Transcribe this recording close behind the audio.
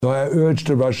So I urge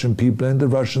the Russian people and the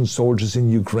Russian soldiers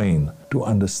in Ukraine to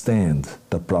understand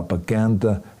the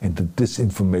propaganda and the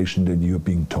disinformation that you're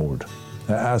being told.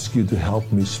 I ask you to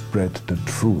help me spread the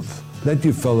truth. Let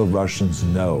your fellow Russians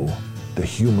know the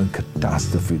human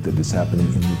catastrophe that is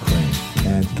happening in Ukraine.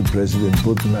 And to President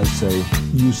Putin, I say,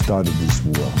 you started this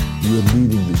war. You're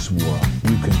leading this war.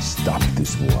 You can stop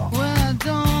this war. Well, I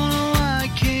don't know why I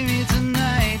came here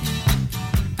tonight.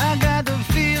 I got the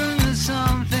feeling that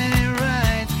something ain't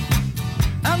right.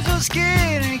 I'm so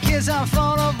scared in case I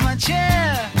fall off my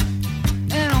chair.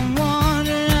 And I'm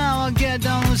wondering how I'll get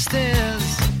down the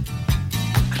stairs.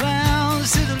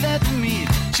 Clowns to the left of me,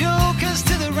 jokers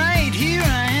to the right. Here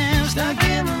I am, stuck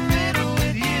in the middle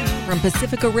with you. From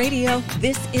Pacifica Radio,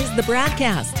 this is the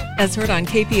BradCast, as heard on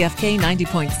KPFK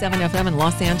 90.7 FM in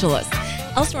Los Angeles.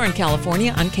 Elsewhere in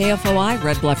California on KFOI,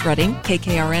 Red Bluff Redding,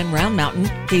 KKRN Round Mountain,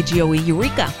 KGOE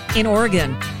Eureka. In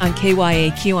Oregon on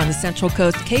KYAQ on the Central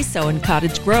Coast, KSO in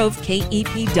Cottage Grove,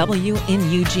 KEPW in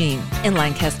Eugene. In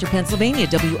Lancaster, Pennsylvania,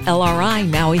 WLRI,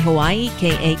 Maui, Hawaii,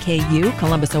 KAKU,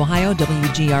 Columbus, Ohio,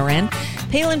 WGRN.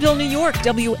 Palinville, New York,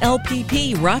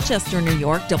 WLPP, Rochester, New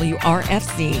York,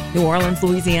 WRFC, New Orleans,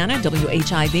 Louisiana,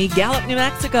 WHIV, Gallup, New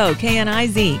Mexico,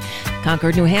 KNIZ,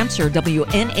 Concord, New Hampshire,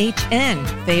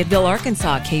 WNHN, Fayetteville,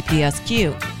 Arkansas,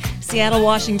 KPSQ, Seattle,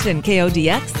 Washington,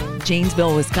 KODX,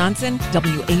 Janesville, Wisconsin,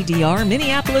 WADR,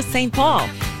 Minneapolis, St. Paul,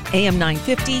 AM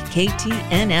 950,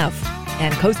 KTNF,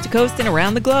 and coast to coast and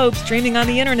around the globe, streaming on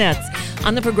the internets.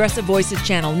 On the Progressive Voices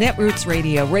channel, Netroots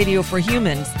Radio, Radio for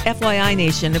Humans, FYI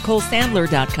Nation,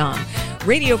 NicoleSandler.com,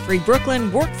 Radio Free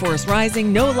Brooklyn, Workforce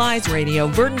Rising, No Lies Radio,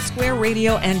 Verdant Square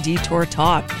Radio, and Detour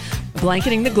Talk.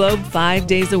 Blanketing the globe 5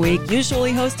 days a week,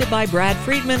 usually hosted by Brad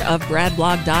Friedman of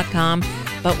BradBlog.com.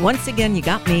 But once again, you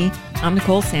got me. I'm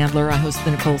Nicole Sandler. I host the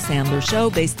Nicole Sandler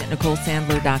Show based at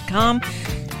NicoleSandler.com.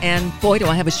 And boy, do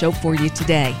I have a show for you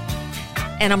today.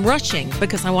 And I'm rushing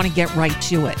because I want to get right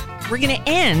to it. We're going to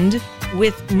end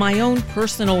with my own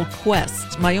personal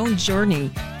quest, my own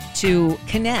journey to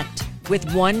connect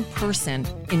with one person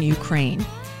in Ukraine.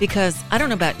 Because I don't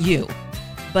know about you,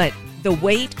 but the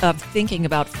weight of thinking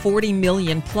about 40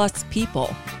 million plus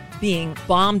people being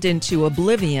bombed into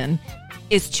oblivion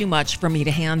is too much for me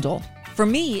to handle. For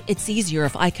me, it's easier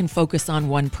if I can focus on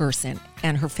one person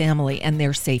and her family and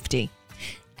their safety.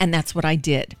 And that's what I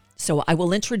did. So I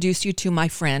will introduce you to my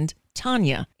friend,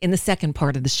 Tanya, in the second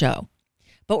part of the show.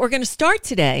 But we're going to start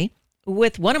today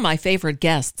with one of my favorite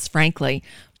guests, frankly.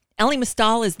 Elie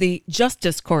Mystal is the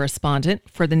justice correspondent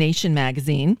for The Nation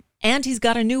magazine, and he's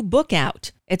got a new book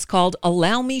out. It's called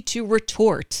Allow Me to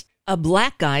Retort, A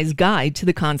Black Guy's Guide to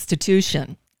the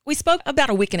Constitution. We spoke about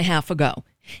a week and a half ago,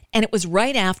 and it was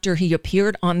right after he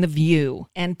appeared on The View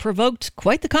and provoked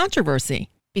quite the controversy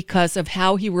because of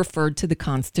how he referred to the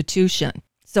Constitution.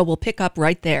 So we'll pick up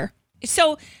right there.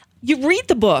 So you read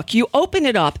the book, you open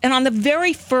it up, and on the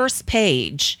very first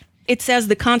page, it says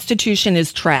the Constitution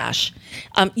is trash.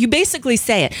 You basically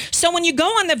say it. So when you go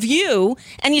on The View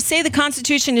and you say the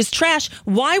Constitution is trash,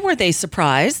 why were they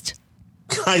surprised?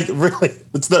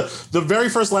 It's the very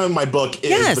first line of my book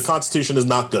is the Constitution is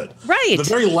not good. Right. The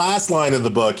very last line of the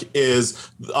book is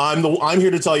I'm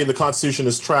here to tell you the Constitution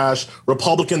is trash.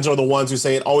 Republicans are the ones who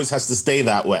say it always has to stay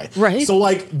that way. Right. So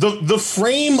like the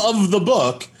frame of the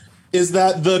book is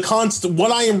that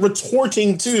what I am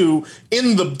retorting to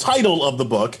in the title of the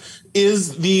book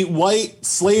is the white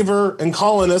slaver and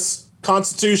colonist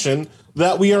Constitution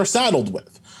that we are saddled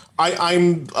with.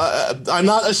 I'm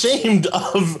not ashamed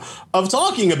of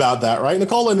talking about that, right,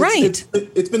 Nicole? And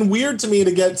it's been weird to me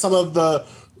to get some of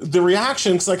the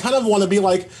reaction because I kind of want to be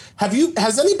like,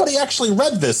 has anybody actually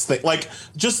read this thing? Like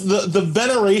just the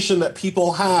veneration that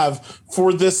people have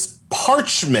for this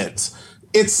parchment.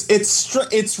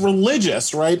 It's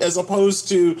religious, right, as opposed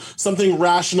to something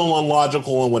rational and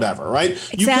logical and whatever, right?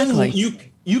 Exactly.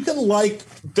 You can like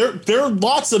there are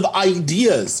lots of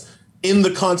ideas in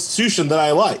the Constitution that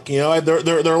I like. You know,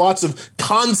 there are lots of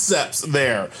concepts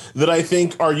there that I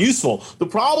think are useful. The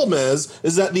problem is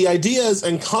that the ideas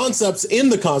and concepts in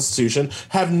the Constitution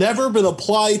have never been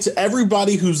applied to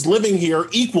everybody who's living here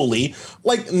equally,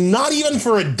 like not even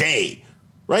for a day.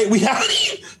 Right? We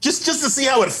haven't just to see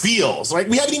how it feels. Right?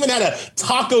 We haven't even had a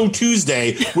Taco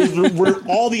Tuesday where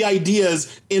all the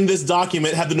ideas in this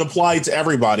document have been applied to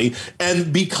everybody.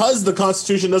 And because the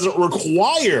Constitution doesn't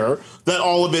require that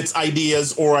all of its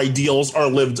ideas or ideals are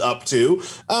lived up to,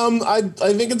 I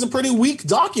think it's a pretty weak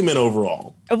document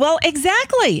overall. Well,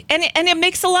 exactly. And it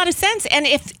makes a lot of sense. And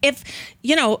if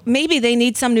you know, maybe they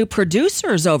need some new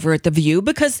producers over at The View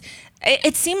because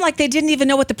it seemed like they didn't even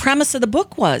know what the premise of the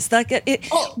book was. Like,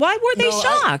 why were they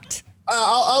shocked?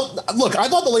 Look, I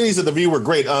thought the ladies at the View were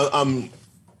great.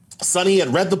 Sunny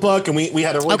had read the book, and we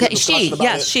had a really good discussion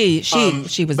about it.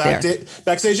 She was there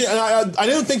backstage. And I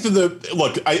didn't think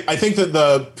that I think that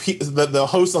the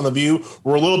hosts on the View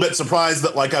were a little bit surprised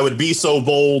that like I would be so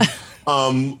bold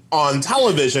on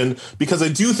television, because I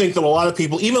do think that a lot of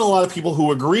people, even a lot of people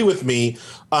who agree with me,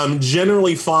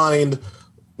 generally find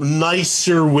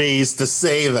nicer ways to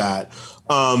say that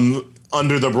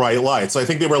under the bright light. So I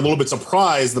think they were a little bit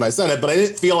surprised that I said it, but I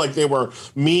didn't feel like they were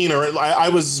mean, or I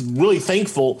was really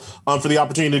thankful for the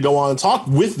opportunity to go on and talk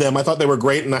with them. I thought they were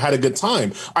great, and I had a good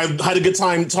time. I had a good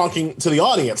time talking to the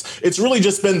audience. It's really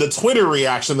just been the Twitter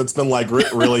reaction that's been like,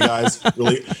 really, guys,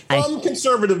 really, from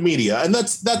conservative media. And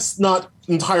that's not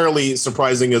entirely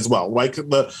surprising as well. Like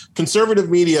the conservative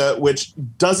media, which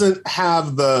doesn't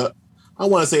have I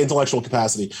want to say intellectual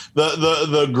capacity,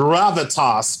 the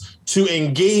gravitas to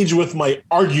engage with my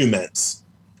arguments,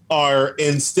 are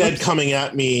instead coming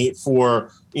at me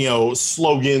for,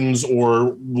 slogans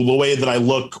or the way that I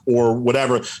look or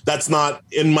whatever. That's not,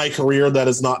 in my career, that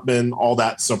has not been all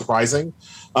that surprising.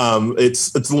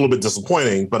 It's a little bit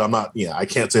disappointing, but I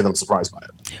can't say that I'm surprised by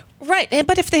it. Right.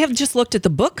 But if they have just looked at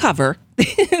the book cover,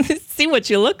 see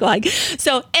what you look like.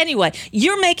 So anyway,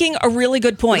 you're making a really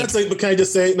good point. But can I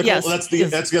just say, Nicole, yes,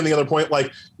 that's again the other point.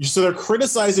 Like, so they're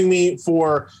criticizing me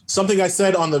for something I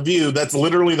said on The View. That's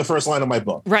literally the first line of my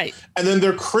book. Right. And then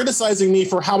they're criticizing me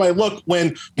for how I look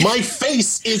when my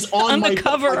face is on the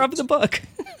cover of the book.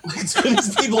 Do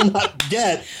these people not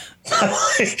get?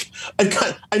 Like,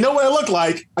 I know what I look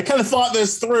like. I kind of thought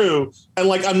this through, and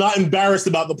like I'm not embarrassed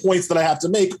about the points that I have to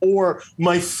make or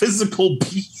my physical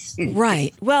being.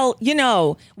 Right. Well,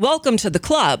 welcome to the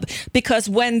club, because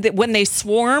when they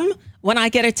swarm, when I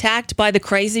get attacked by the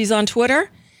crazies on Twitter,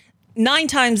 9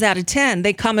 times out of 10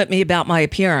 they come at me about my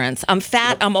appearance. I'm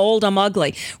fat. Yep. I'm old. I'm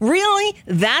ugly. Really?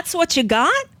 That's what you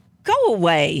got? Go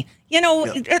away.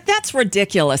 That's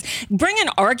ridiculous. Bring an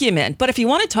argument. But if you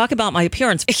want to talk about my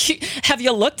appearance, have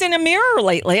you looked in a mirror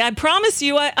lately? I promise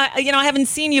you, I haven't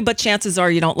seen you, but chances are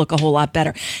you don't look a whole lot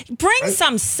better. Bring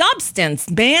some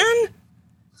substance, man.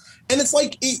 And it's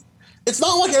like, it's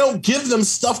not like I don't give them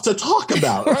stuff to talk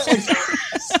about,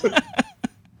 right?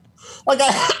 Like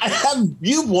I have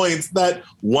viewpoints that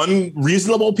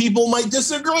reasonable people might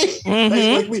disagree.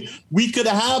 Mm-hmm. Like we could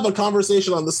have a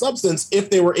conversation on the substance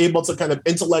if they were able to kind of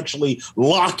intellectually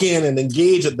lock in and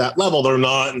engage at that level. They're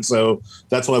not, and so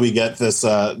that's why we get this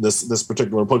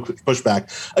particular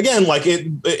pushback. Again, like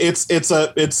it's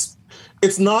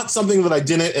not something that I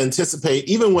didn't anticipate,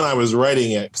 even when I was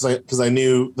writing it, because I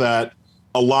knew that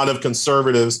a lot of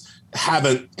conservatives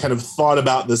haven't kind of thought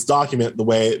about this document the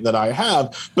way that I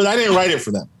have, but I didn't write it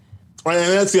for them. Right.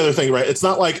 And that's the other thing, right? It's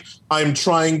not like I'm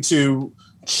trying to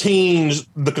change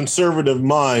the conservative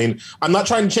mind. I'm not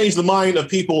trying to change the mind of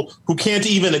people who can't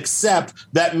even accept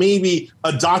that maybe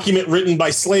a document written by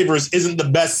slavers isn't the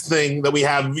best thing that we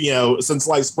have, since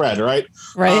sliced bread. Right.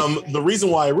 Right. The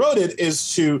reason why I wrote it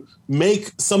is to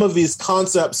make some of these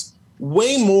concepts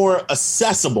way more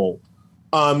accessible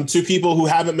to people who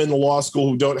haven't been to law school,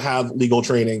 who don't have legal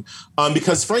training,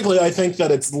 because frankly, I think that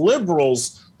it's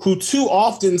liberals who too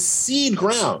often cede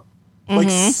ground, like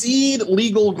cede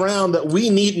legal ground that we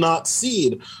need not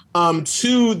cede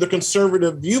to the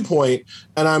conservative viewpoint.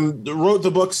 And I wrote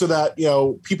the book so that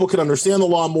people could understand the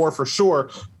law more, for sure,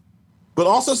 but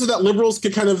also so that liberals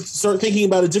could kind of start thinking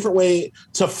about a different way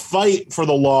to fight for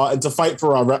the law and to fight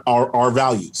for our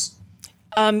values.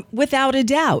 Without a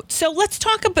doubt. So let's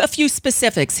talk a few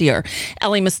specifics here.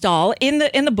 Elie Mystal, in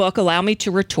the book, Allow Me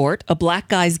to Retort, A Black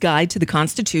Guy's Guide to the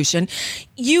Constitution,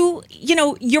 your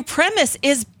premise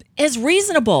is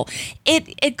reasonable.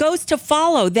 It goes to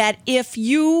follow that if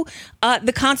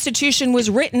the Constitution was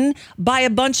written by a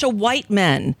bunch of white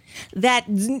men, that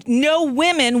no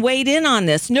women weighed in on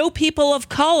this, no people of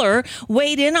color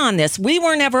weighed in on this. We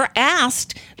were never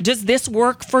asked, does this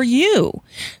work for you?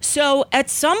 So at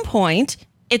some point,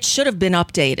 it should have been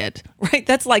updated, right?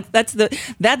 That's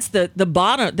the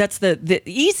bottom. That's the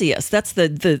easiest. That's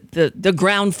the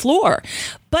ground floor.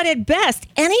 But at best,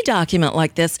 any document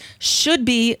like this should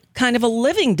be kind of a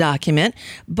living document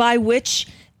by which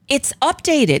it's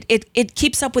updated. It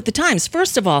keeps up with the times.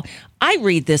 First of all, I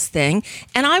read this thing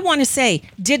and I want to say,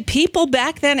 did people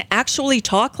back then actually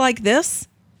talk like this?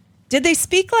 Did they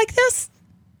speak like this?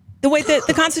 The way that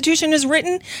the Constitution is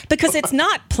written? Because it's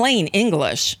not plain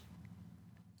English.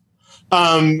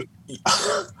 I'm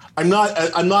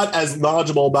not as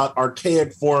knowledgeable about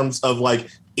archaic forms of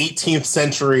like 18th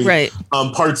century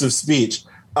parts of speech.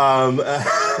 I'm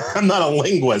not a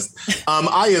linguist.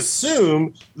 I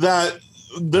assume that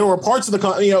there were parts of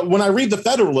the, when I read the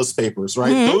Federalist Papers,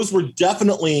 right, those were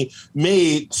definitely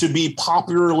made to be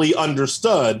popularly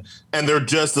understood, and they're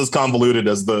just as convoluted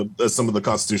as some of the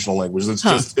constitutional language.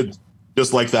 It's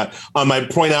just like that. I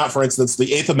point out, for instance,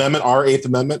 the Eighth Amendment, our Eighth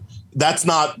Amendment,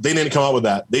 they didn't come up with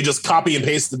that. They just copy and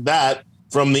pasted that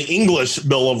from the English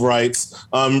Bill of Rights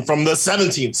from the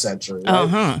 17th century.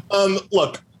 Right?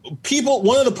 Look,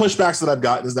 one of the pushbacks that I've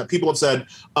gotten is that people have said,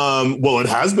 well, it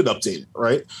has been updated,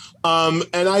 right?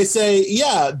 And I say,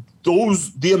 yeah,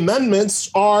 the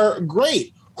amendments are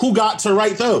great. Who got to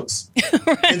write those?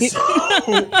 Right.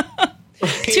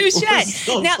 Touche.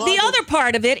 Now, the other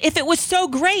part of it, if it was so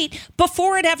great,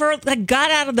 before it ever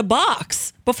got out of the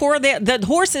box, before the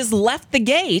horses left the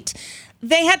gate,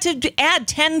 they had to add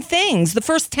 10 things. The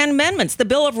first 10 amendments, the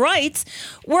Bill of Rights,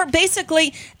 were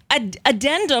basically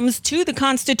addendums to the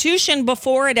Constitution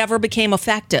before it ever became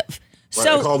effective. Right,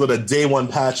 So I called it a day one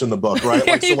patch in the book, right?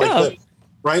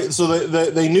 Right. So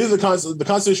they knew the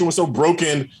Constitution was so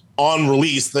broken on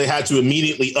release, they had to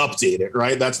immediately update it.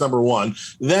 Right. That's number one.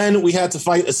 Then we had to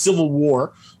fight a civil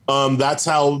war. That's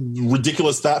how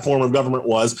ridiculous that form of government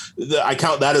was. I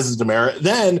count that as a demerit.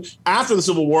 Then after the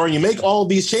Civil War, you make all of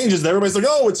these changes and everybody's like,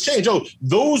 oh, it's changed. Oh,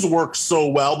 those work so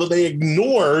well that they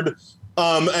ignored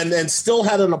and still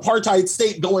had an apartheid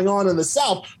state going on in the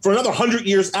South for another 100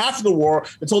 years after the war,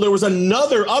 until there was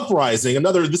another uprising,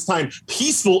 this time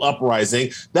peaceful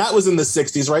uprising. That was in the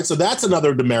 60s, right? So that's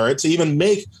another demerit to even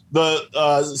make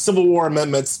the Civil War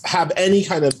amendments have any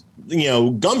kind of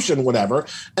gumption, whatever.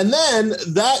 And then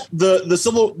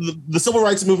the civil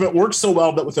rights movement worked so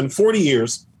well that within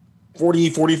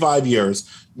 45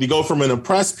 years, we go from an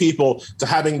oppressed people to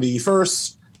having the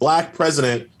first Black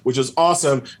president, which is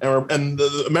awesome. And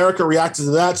America reacted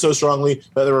to that so strongly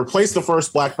that they replaced the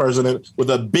first Black president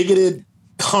with a bigoted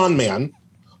con man.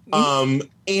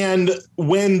 And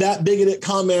when that bigoted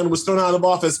con man was thrown out of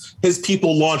office, his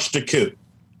people launched a coup.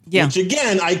 Yeah. Which,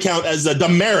 again, I count as a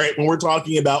demerit when we're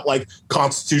talking about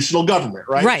constitutional government,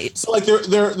 right? Right. So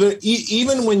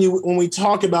even when we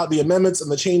talk about the amendments and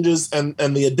the changes and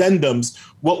the addendums,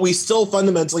 what we still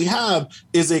fundamentally have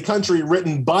is a country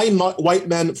written by white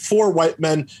men for white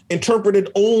men, interpreted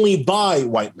only by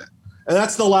white men. And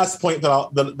that's the last point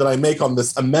that I make on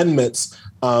this amendments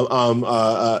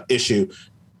issue.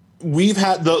 We've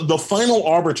had the final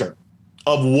arbiter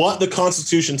of what the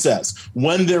Constitution says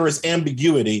when there is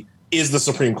ambiguity is the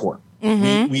Supreme Court.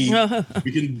 We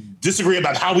can disagree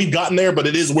about how we've gotten there, but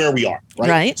it is where we are,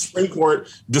 right? The Supreme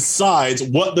Court decides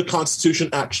what the Constitution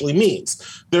actually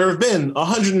means. There have been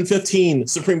 115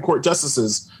 Supreme Court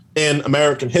justices in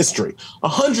American history.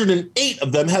 108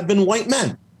 of them have been white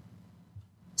men.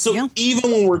 So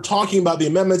even when we're talking about the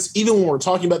amendments, even when we're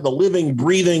talking about the living,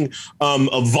 breathing,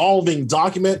 evolving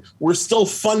document, we're still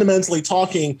fundamentally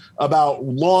talking about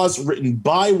laws written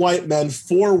by white men,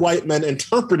 for white men,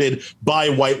 interpreted by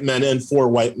white men and for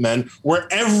white men, where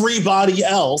everybody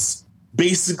else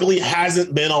basically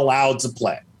hasn't been allowed to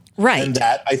play. Right. And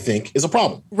that, I think, is a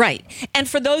problem. Right. And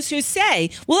for those who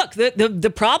say, look,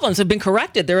 the problems have been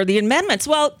corrected, there are the amendments.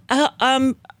 Well,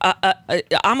 I'm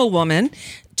a woman.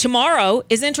 Tomorrow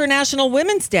is International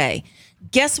Women's Day.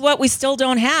 Guess what we still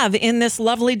don't have in this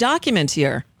lovely document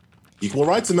here? Equal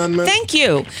Rights Amendment. Thank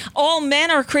you. All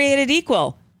men are created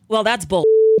equal. Well, that's bull.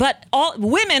 But all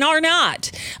women are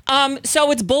not. So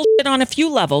it's bullshit on a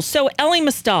few levels. So Elie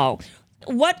Mystal,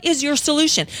 what is your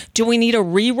solution? Do we need a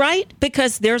rewrite?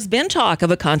 Because there's been talk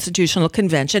of a constitutional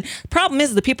convention. Problem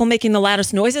is the people making the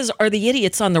loudest noises are the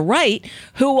idiots on the right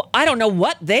who I don't know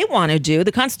what they want to do.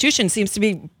 The Constitution seems to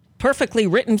be perfectly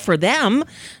written for them,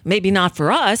 maybe not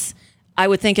for us. I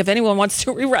would think if anyone wants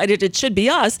to rewrite it, it should be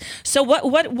us. So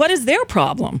what is their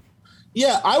problem?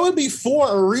 Yeah, I would be for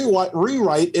a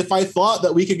rewrite if I thought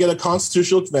that we could get a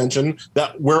constitutional convention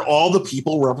where all the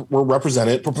people were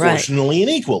represented proportionally and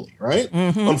equally, right?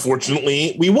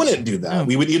 Unfortunately, we wouldn't do that.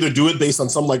 We would either do it based on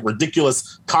some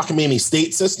ridiculous cockamamie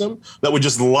state system that would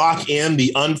just lock in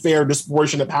the unfair,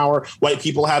 disproportionate power white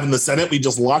people have in the Senate. We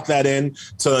just lock that in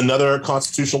to another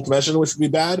constitutional convention, which would be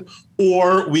bad.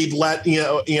 Or we'd let,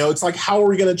 it's how are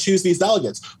we going to choose these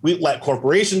delegates? We'd let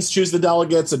corporations choose the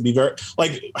delegates. It'd be very,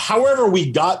 however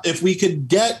if we could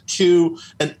get to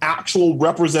an actual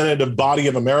representative body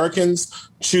of Americans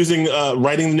choosing,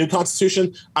 writing the new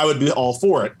Constitution, I would be all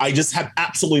for it. I just have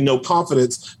absolutely no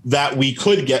confidence that we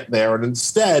could get there. And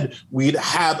instead, we'd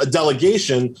have a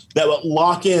delegation that would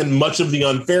lock in much of the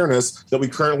unfairness that we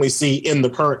currently see in the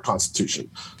current Constitution.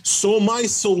 So my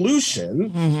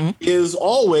solution is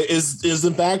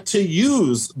in fact to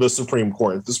use the Supreme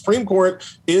Court. The Supreme Court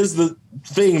is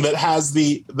thing that has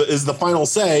is the final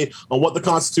say on what the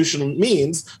Constitution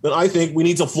means, then I think we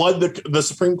need to flood the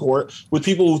Supreme Court with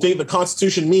people who think the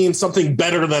Constitution means something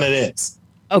better than it is.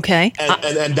 Okay.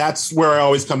 And that's where I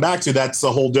always come back to. That's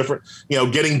a whole different,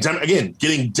 getting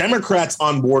Democrats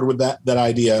on board with that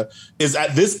idea is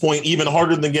at this point even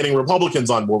harder than getting Republicans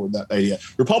on board with that idea.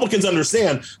 Republicans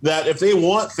understand that if they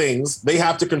want things, they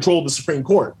have to control the Supreme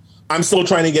Court. I'm still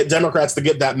trying to get Democrats to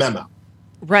get that memo.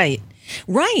 Right.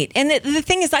 Right. And the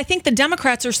thing is, I think the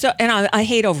Democrats are so, and I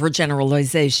hate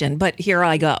overgeneralization, but here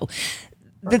I go.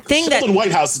 The thing that the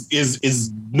White House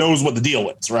is knows what the deal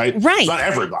is, right? Right. It's not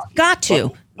everybody. Got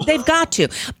to. They've got to.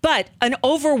 But an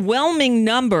overwhelming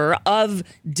number of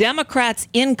Democrats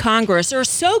in Congress are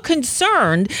so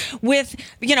concerned with,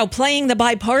 playing the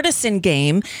bipartisan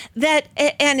game that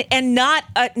and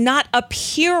not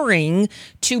appearing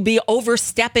to be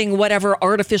overstepping whatever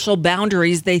artificial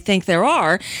boundaries they think there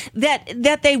are,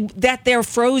 that they're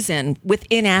frozen with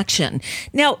inaction.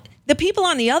 Now, the people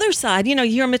on the other side, you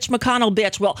hear Mitch McConnell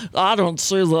bitch, well, I don't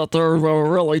see that they're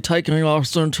really taking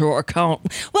us into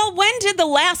account. Well, when did the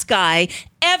last guy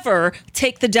ever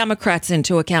take the Democrats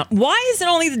into account? Why is it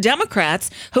only the Democrats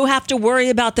who have to worry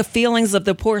about the feelings of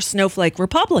the poor snowflake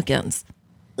Republicans?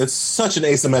 It's such an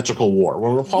asymmetrical war.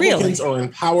 When Republicans are in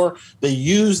power, they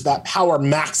use that power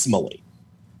maximally.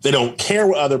 They don't care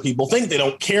what other people think. They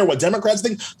don't care what Democrats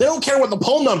think. They don't care what the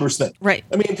poll numbers think. Right.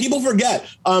 I mean, people forget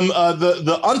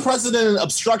the unprecedented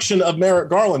obstruction of Merrick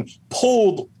Garland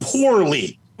polled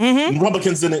poorly. Mm-hmm.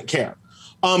 Republicans didn't care.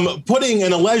 Putting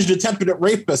an alleged attempted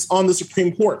rapist on the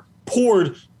Supreme Court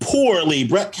poured poorly.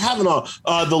 Brett Kavanaugh,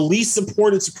 the least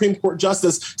supported Supreme Court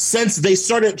justice since they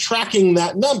started tracking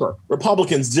that number.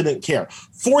 Republicans didn't care.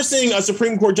 Forcing a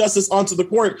Supreme Court justice onto the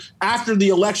court after the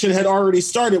election had already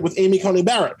started with Amy Coney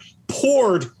Barrett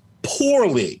poured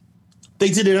poorly. They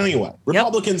did it anyway.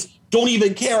 Republicans don't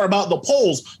even care about the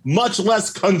polls, much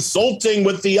less consulting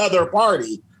with the other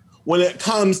party when it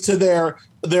comes to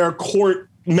their court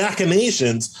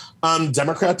machinations.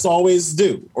 Democrats always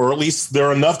do, or at least there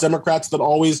are enough Democrats that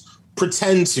always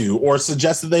pretend to or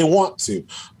suggest that they want to.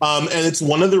 And it's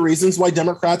one of the reasons why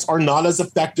Democrats are not as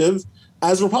effective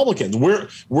as Republicans.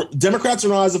 Democrats are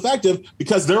not as effective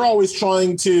because they're always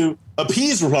trying to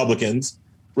appease Republicans.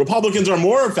 Republicans are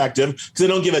more effective because they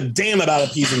don't give a damn about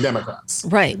appeasing Democrats.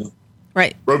 Right.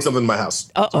 Right. Broke something in my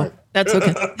house. Uh-oh. Sorry. That's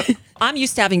okay. I'm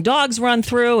used to having dogs run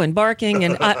through and barking,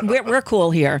 and we're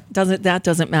cool here. That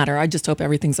doesn't matter. I just hope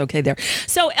everything's okay there.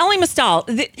 So, Elie Mystal,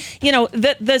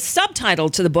 the subtitle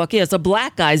to the book is A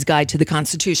Black Guy's Guide to the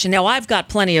Constitution. Now, I've got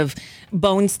plenty of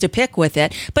bones to pick with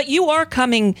it, but you are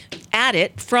coming at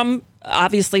it from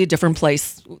obviously a different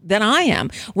place than I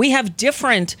am. We have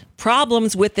different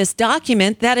problems with this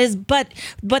document. That is, but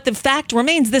the fact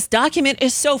remains, this document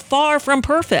is so far from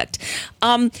perfect.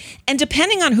 And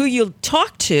depending on who you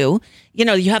talk to,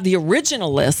 you have the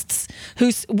originalists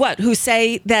who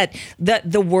say that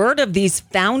the word of these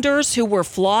founders who were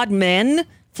flawed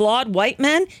white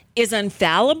men is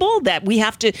infallible, that we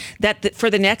have to, for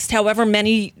the next however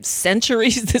many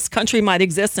centuries this country might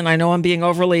exist, and I know I'm being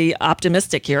overly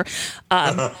optimistic here,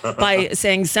 by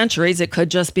saying centuries, it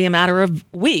could just be a matter of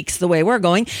weeks the way we're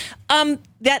going,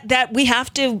 that we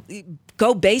have to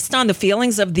go based on the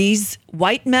feelings of these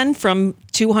white men from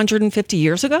 250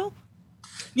 years ago?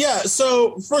 Yeah,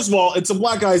 so first of all, it's a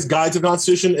black guy's guide to the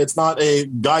Constitution. It's not a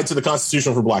guide to the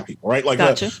Constitution for black people, right? Like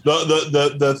gotcha.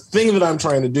 the thing that I'm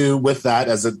trying to do with that,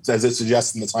 as it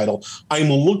suggests in the title, I'm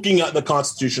looking at the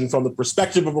Constitution from the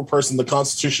perspective of a person the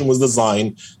Constitution was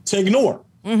designed to ignore.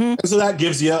 Mm-hmm. And so that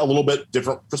gives you a little bit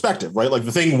different perspective, right? Like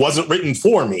the thing wasn't written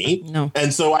for me. No.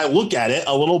 And so I look at it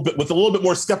with a little bit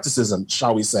more skepticism,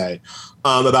 shall we say,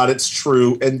 about its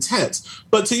true intent.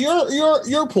 But to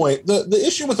your point, the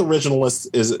issue with originalists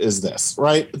is this,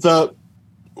 right?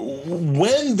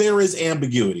 When there is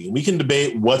ambiguity, we can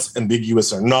debate what's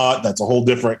ambiguous or not. That's a whole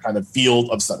different kind of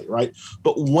field of study, right?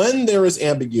 But when there is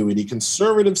ambiguity,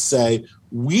 conservatives say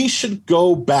we should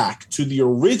go back to the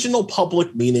original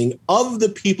public meaning of the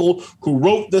people who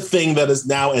wrote the thing that is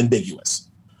now ambiguous.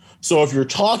 So if you're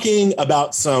talking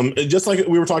about just like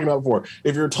we were talking about before,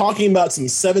 if you're talking about some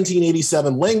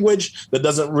 1787 language that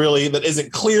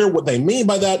isn't clear what they mean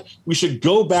by that, we should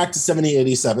go back to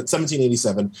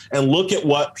 1787 and look at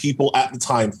what people at the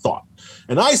time thought.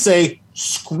 And I say,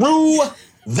 screw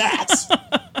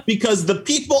that, because the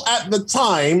people at the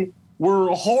time were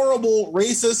horrible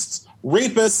racists,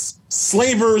 rapists,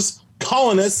 slavers,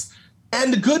 colonists,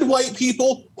 and good white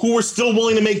people who were still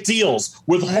willing to make deals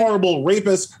with horrible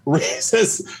rapists,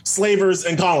 racists, slavers,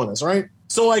 and colonists, right?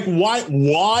 So, like,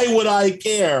 why would I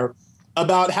care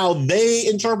about how they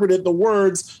interpreted the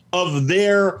words of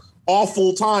their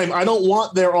awful time. I don't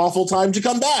want their awful time to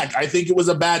come back. I think it was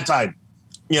a bad time,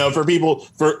 for people,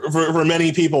 for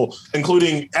many people,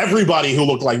 including everybody who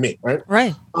looked like me. Right.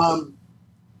 Right.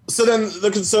 So then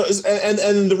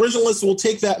the originalists will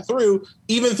take that through,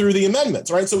 even through the amendments,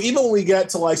 right? So even when we get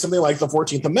to like something like the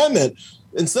 14th Amendment,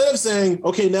 instead of saying,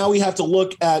 okay, now we have to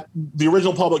look at the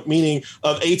original public meaning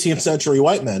of 18th century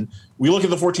white men, we look at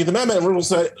the 14th Amendment and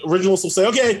originalists will say,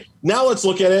 okay, now let's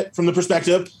look at it from the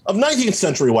perspective of 19th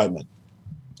century white men.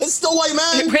 It's still white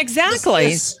men.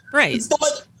 Exactly. Right. It's still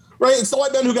right. It's still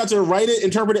white men who got to write it,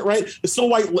 interpret it, right? It's still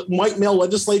white male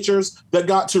legislatures that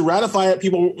got to ratify it.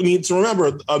 People need to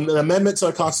remember an amendment to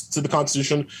the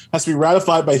Constitution has to be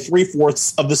ratified by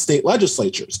 3/4 of the state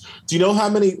legislatures. Do you know how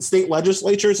many state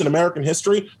legislatures in American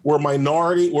history were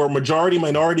majority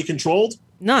minority controlled?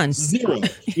 None. 0.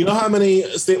 You know how many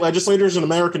state legislators in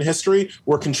American history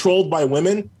were controlled by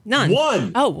women? None.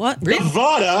 1. Oh, what? Really?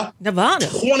 Nevada.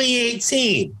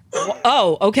 2018.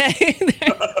 Oh, okay.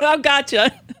 Oh,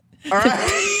 gotcha. All right.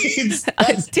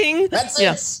 That's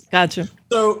yeah, it. Gotcha.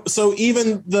 So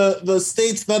even the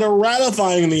states that are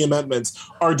ratifying the amendments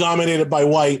are dominated by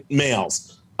white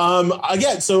males.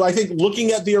 Again, so I think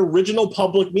looking at the original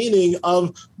public meaning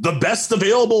of the best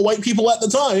available white people at the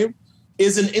time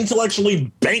is an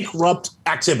intellectually bankrupt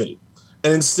activity.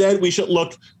 And instead, we should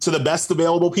look to the best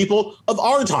available people of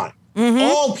our time. Mm-hmm.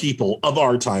 All people of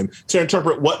our time to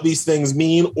interpret what these things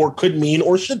mean or could mean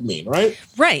or should mean, right?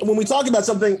 Right. And when we talk about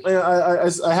something,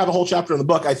 I have a whole chapter in the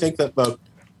book. I think that the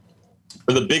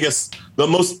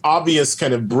most obvious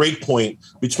kind of breakpoint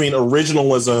between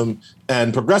originalism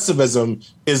and progressivism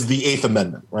is the Eighth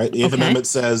Amendment, right? The Eighth Amendment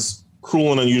says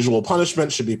cruel and unusual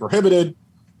punishment should be prohibited.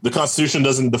 The Constitution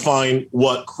doesn't define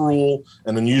what cruel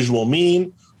and unusual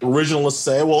mean. Originalists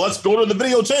say, well, let's go to the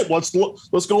videotape. Let's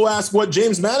go ask what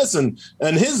James Madison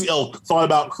and his ilk thought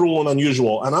about cruel and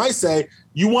unusual. And I say,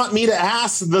 you want me to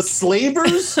ask the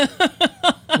slavers right.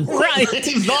 what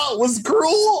they thought was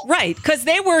cruel? Right, because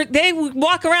they would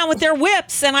walk around with their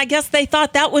whips, and I guess they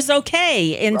thought that was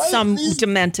okay in some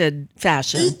demented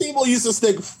fashion. These people used to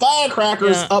stick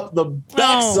firecrackers up the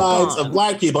backsides of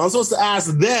black people. I'm supposed to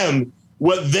ask them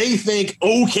what they think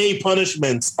okay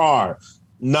punishments are.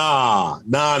 Nah.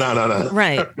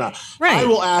 Right. Nah. Right. I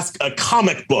will ask a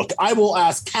comic book. I will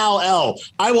ask Kal-El.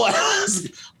 I will ask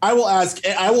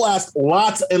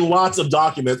lots and lots of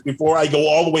documents before I go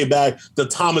all the way back to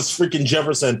Thomas freaking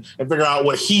Jefferson and figure out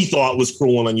what he thought was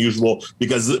cruel and unusual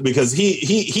because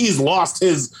he's lost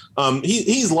his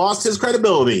he's lost his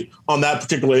credibility on that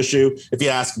particular issue, if you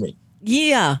ask me.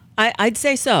 Yeah, I'd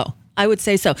say so. I would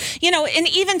say so. And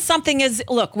even something is,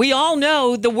 look, we all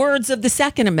know the words of the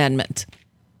Second Amendment.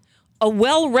 A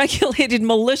well-regulated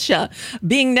militia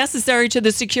being necessary to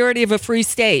the security of a free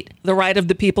state, the right of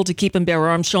the people to keep and bear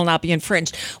arms shall not be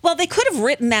infringed. Well, they could have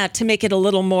written that to make it a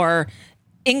little more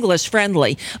English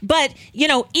friendly. But,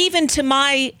 even to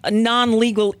my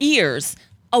non-legal ears,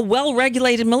 a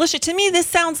well-regulated militia, to me, this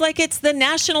sounds like it's the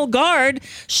National Guard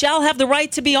shall have the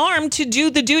right to be armed to do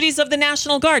the duties of the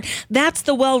National Guard. That's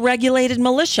the well-regulated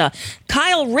militia.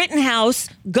 Kyle Rittenhouse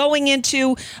going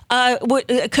into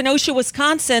Kenosha,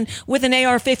 Wisconsin with an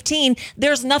AR-15,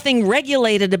 there's nothing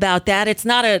regulated about that. It's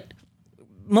not a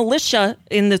militia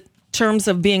in the terms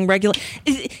of being regulated.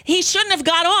 He shouldn't have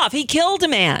got off. He killed a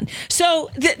man.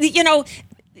 So,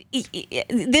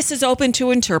 this is open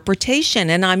to interpretation.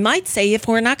 And I might say if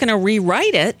we're not going to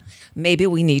rewrite it, maybe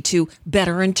we need to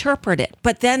better interpret it.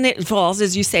 But then it falls,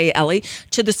 as you say, Elie,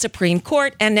 to the Supreme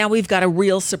Court. And now we've got a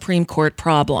real Supreme Court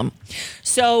problem.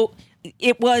 So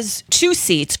it was 2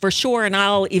 seats for sure. And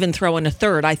I'll even throw in a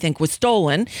third, I think, was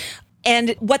stolen.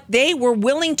 And what they were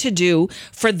willing to do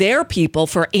for their people,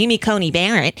 for Amy Coney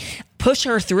Barrett, push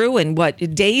her through in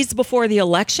days before the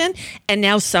election. And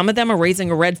now some of them are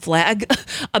raising a red flag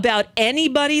about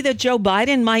anybody that Joe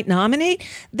Biden might nominate.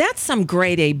 That's some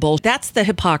grade A bullshit. That's the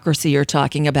hypocrisy you're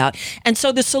talking about. And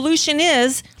so the solution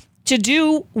is to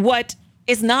do what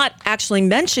is not actually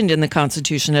mentioned in the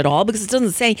Constitution at all, because it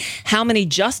doesn't say how many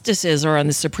justices are on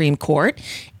the Supreme Court.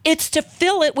 It's to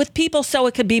fill it with people so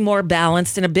it could be more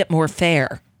balanced and a bit more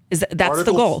fair. That's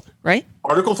the goal, right?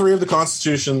 Article 3 of the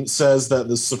Constitution says that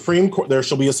the Supreme Court, there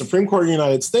shall be a Supreme Court of the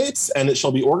United States, and it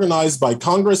shall be organized by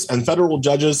Congress, and federal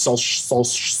judges shall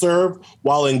serve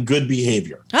while in good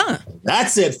behavior. Huh.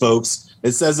 That's it, folks.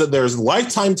 It says that there's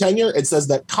lifetime tenure. It says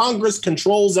that Congress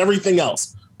controls everything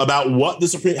else about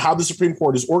how the Supreme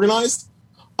Court is organized.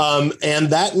 And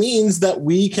that means that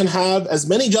we can have as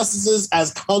many justices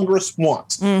as Congress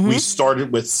wants. Mm-hmm. We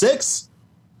started with 6.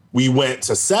 We went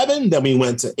to 7, then we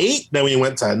went to 8, then we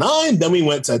went to 9, then we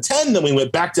went to 10, then we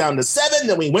went back down to 7,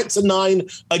 then we went to 9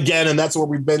 again, and that's where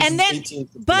we've been since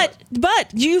 1859.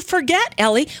 But you forget,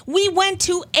 Elie, we went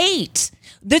to 8.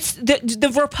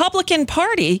 The Republican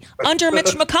Party under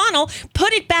Mitch McConnell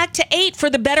put it back to 8 for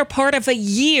the better part of a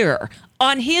year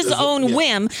on his own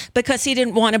whim because he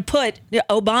didn't want to put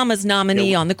Obama's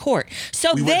nominee on the court.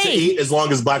 So we went to 8 as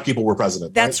long as black people were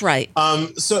president. That's right.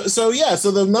 So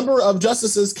the number of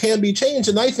justices can be changed,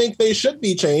 and I think they should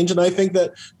be changed. And I think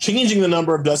that changing the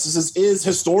number of justices is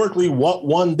historically what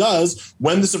one does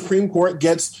when the Supreme Court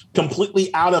gets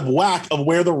completely out of whack of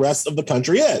where the rest of the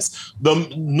country is.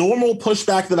 The normal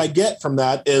pushback that I get from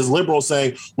that is liberals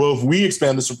saying, well, if we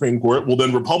expand the Supreme Court, well,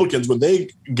 then Republicans, when they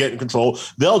get in control,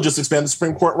 they'll just expand the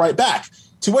Supreme Court right back.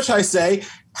 To which I say,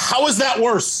 how is that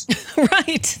worse?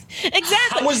 Right. Exactly.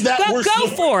 How is that worse? Go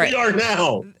for it. We are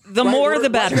now. The more, the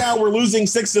better. Right now, we're losing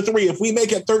 6-3. If we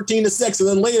make it 13-6, and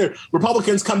then later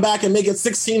Republicans come back and make it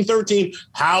 16-13,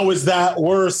 how is that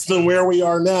worse than where we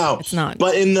are now? It's not.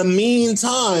 But in the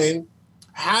meantime,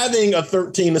 having a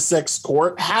 13-6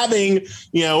 court, having a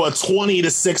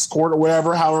 20-6 court, or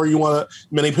whatever, however you want to,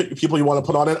 many people you want to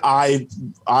put on it. I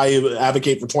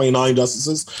advocate for 29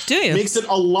 justices. Do you? Makes it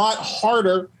a lot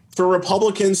harder for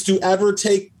Republicans to ever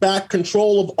take back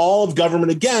control of all of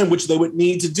government again, which they would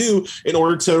need to do in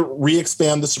order to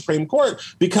re-expand the Supreme Court,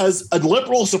 because a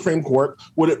liberal Supreme Court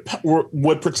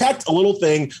would protect a little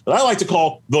thing that I like to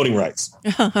call voting rights.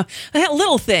 That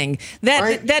little thing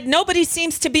that nobody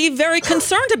seems to be very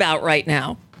concerned about right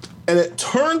now. And it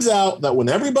turns out that when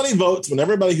everybody votes, when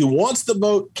everybody who wants to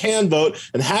vote can vote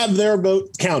and have their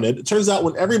vote counted, it turns out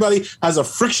when everybody has a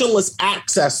frictionless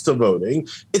access to voting,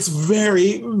 it's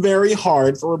very, very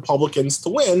hard for Republicans to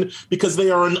win because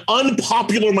they are an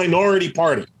unpopular minority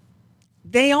party.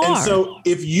 They are. And so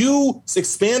if you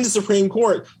expand the Supreme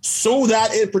Court so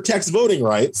that it protects voting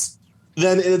rights,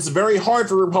 then it's very hard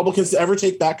for Republicans to ever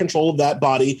take back control of that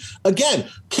body again.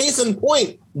 Case in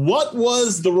point, what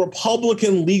was the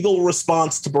Republican legal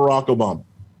response to Barack Obama?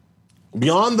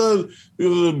 Beyond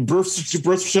the birth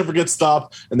certificate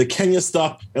stuff and the Kenya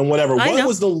stuff and whatever, what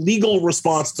was the legal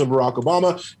response to Barack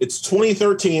Obama? It's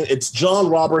 2013. It's John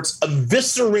Roberts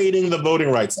eviscerating the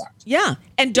Voting Rights Act. Yeah,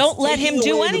 and don't let him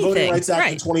do anything. The Voting Rights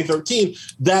Act in 2013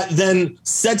 that then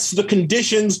sets the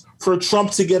conditions for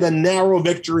Trump to get a narrow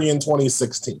victory in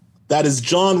 2016. That is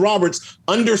John Roberts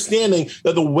understanding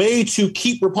that the way to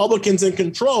keep Republicans in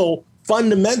control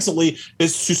fundamentally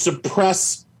is to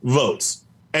suppress votes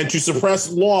and to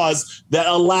suppress laws that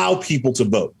allow people to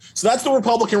vote. So that's the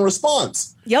Republican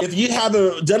response. Yep. If you have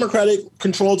a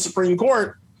Democratic-controlled Supreme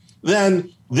Court,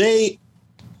 then they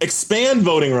expand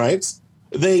voting rights,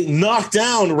 they knock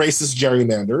down racist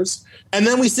gerrymanders, and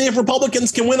then we see if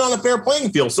Republicans can win on a fair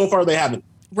playing field. So far, they haven't.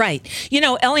 Right.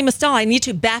 Elie Mystal, I need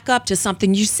to back up to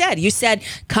something you said. You said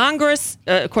Congress,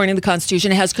 according to the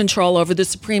Constitution, has control over the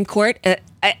Supreme Court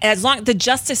as long as the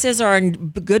justices are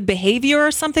in good behavior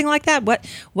or something like that.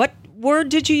 What word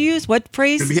did you use? What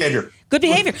phrase? Good behavior. Good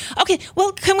behavior. Okay,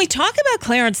 well, can we talk about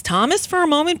Clarence Thomas for a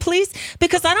moment, please?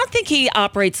 Because I don't think he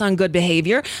operates on good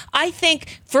behavior. I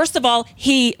think, first of all,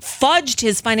 he fudged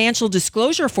his financial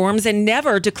disclosure forms and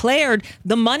never declared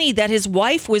the money that his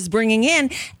wife was bringing in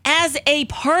as a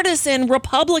partisan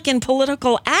Republican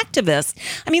political activist.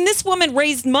 I mean, this woman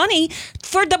raised money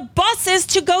for the buses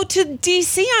to go to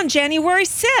D.C. on January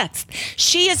 6th.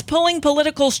 She is pulling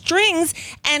political strings,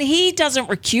 and he doesn't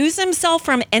recuse himself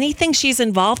from anything she's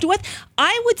involved with.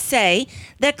 I would say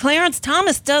that Clarence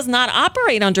Thomas does not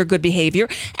operate under good behavior.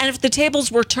 And if the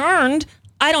tables were turned,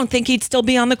 I don't think he'd still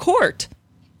be on the court.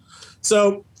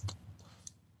 So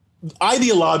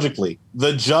ideologically,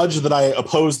 the judge that I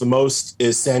oppose the most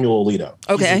is Samuel Alito.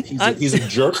 Okay. He's a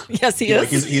jerk. Yes, he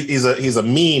is. He's a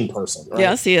mean person. Right?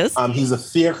 Yes, he is. He's a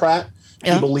theocrat.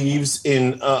 Yeah. He believes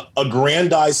in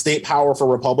aggrandized state power for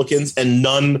Republicans and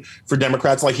none for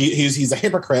Democrats. Like he's a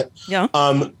hypocrite. Yeah.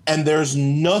 And there's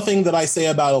nothing that I say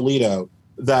about Alito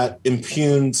that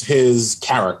impugns his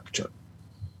character.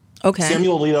 Okay.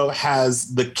 Samuel Alito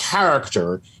has the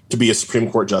character to be a Supreme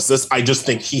Court justice. I just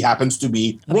think he happens to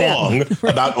be wrong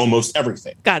about almost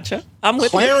everything. Gotcha. I'm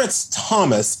with Clarence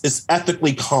Thomas is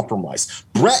ethically compromised.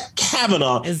 Brett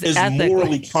Kavanaugh is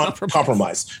morally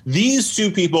compromised. These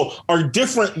two people are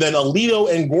different than Alito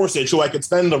and Gorsuch, who I could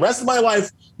spend the rest of my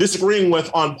life disagreeing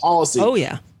with on policy. Oh,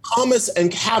 yeah. Thomas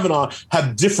and Kavanaugh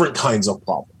have different kinds of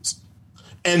problems.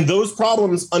 And those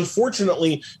problems,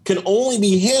 unfortunately, can only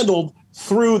be handled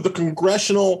through the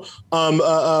congressional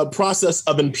process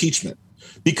of impeachment,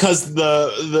 because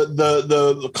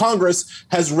the Congress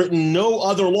has written no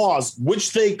other laws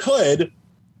which they could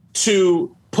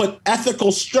to put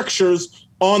ethical strictures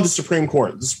on the Supreme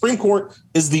Court. The Supreme Court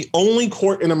is the only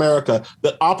court in America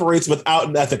that operates without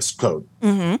an ethics code.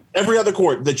 Every other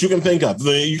court that you can think of,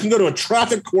 you can go to a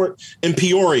traffic court in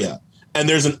Peoria, and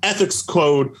there's an ethics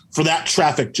code for that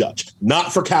traffic judge,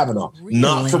 not for Kavanaugh,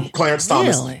 not for Clarence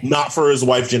Thomas, not for his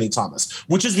wife, Ginny Thomas,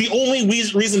 which is the only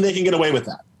reason they can get away with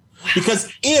that.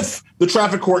 Because if the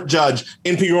traffic court judge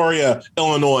in Peoria,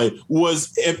 Illinois,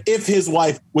 if his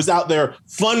wife was out there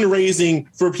fundraising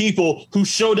for people who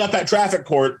showed up at traffic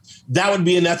court, that would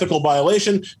be an ethical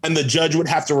violation, and the judge would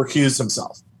have to recuse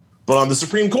himself. But on the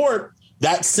Supreme Court,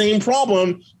 that same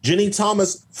problem, Ginny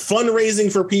Thomas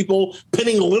fundraising for people,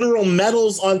 pinning literal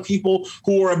medals on people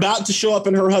who are about to show up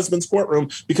in her husband's courtroom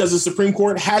because the Supreme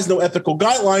Court has no ethical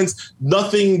guidelines.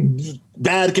 Nothing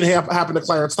bad can happen to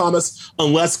Clarence Thomas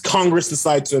unless Congress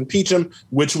decides to impeach him,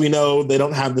 which we know they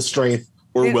don't have the strength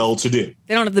or will to do.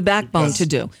 They don't have the backbone to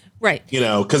do. Right. You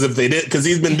know, because if they did, because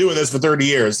he's been doing this for 30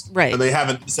 years. Right. And they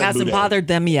hasn't bothered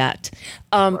them yet.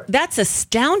 That's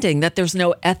astounding that there's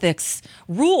no ethics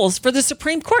rules for the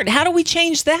Supreme Court. How do we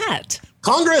change that?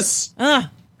 Congress.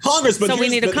 Congress. But so we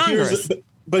need a Congress.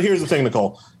 But here's the thing,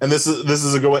 Nicole, and this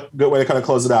is a good way to kind of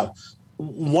close it out.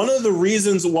 One of the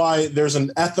reasons why there's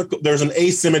an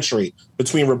asymmetry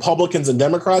between Republicans and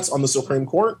Democrats on the Supreme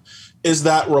Court is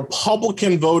that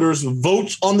Republican voters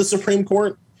vote on the Supreme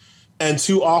Court, and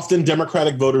too often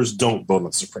Democratic voters don't vote on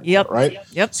the Supreme Court, right?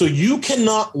 Yep. So you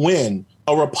cannot win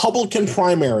a Republican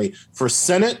primary for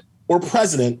Senate or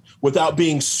president without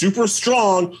being super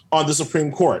strong on the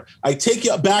Supreme Court. I take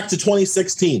you back to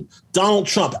 2016. Donald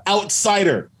Trump,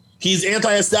 outsider. He's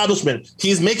anti-establishment.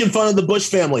 He's making fun of the Bush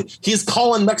family. He's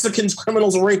calling Mexicans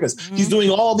criminals and rapists. He's doing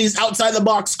all these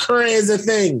outside-the-box crazy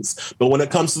things. But when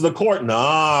it comes to the court,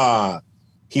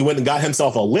 he went and got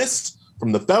himself a list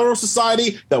from the Federal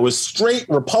Society that was straight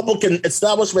Republican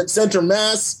establishment center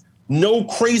mass. No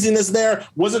craziness there.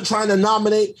 Wasn't trying to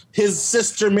nominate his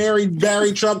sister married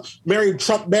Trump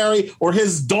Barry, or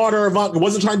his daughter Ivanka.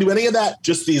 Wasn't trying to do any of that.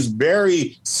 Just these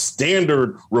very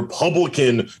standard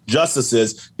Republican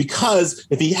justices, because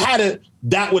if he hadn't,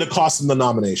 that would have cost him the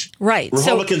nomination. Right.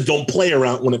 Republicans don't play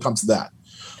around when it comes to that.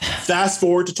 Fast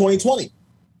forward to 2020.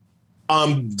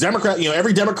 Democrat,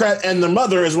 every Democrat and their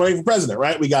mother is running for president,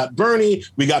 right? We got Bernie,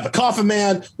 we got the Coffin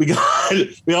Man, we got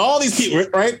all these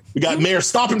people, right? We got Mayor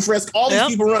Stop and Frisk, all these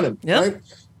people running, right?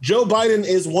 Joe Biden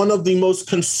is one of the most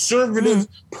conservative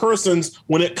persons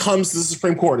when it comes to the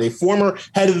Supreme Court. A former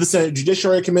head of the Senate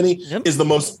Judiciary Committee, is the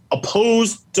most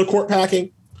opposed to court packing,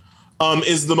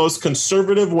 is the most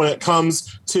conservative when it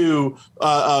comes to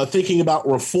thinking about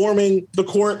reforming the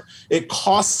court. It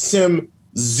costs him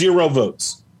 0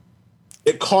 votes.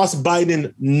 It cost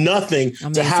Biden nothing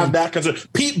to have that concern.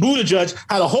 Pete Buttigieg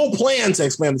had a whole plan to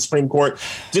expand the Supreme Court.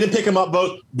 Didn't pick him up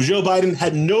vote. Joe Biden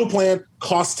had no plan,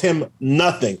 cost him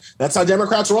nothing. That's how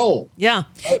Democrats roll. Yeah.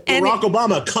 Barack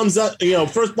Obama comes up,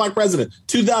 first black president,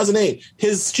 2008.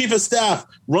 His chief of staff,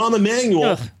 Rahm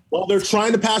Emanuel, while they're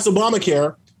trying to pass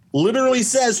Obamacare, literally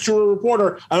says to a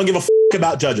reporter, I don't give a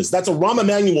about judges. That's a Rahm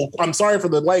Emanuel. I'm sorry for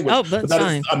the language. Oh, but that's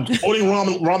fine. I'm quoting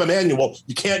Rahm Emanuel.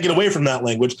 You can't get away from that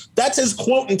language. That's his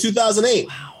quote in 2008.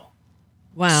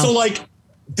 Wow. So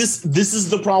this is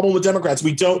the problem with Democrats.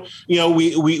 We don't,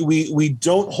 we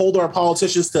don't hold our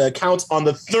politicians to account on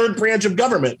the third branch of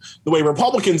government the way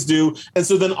Republicans do. And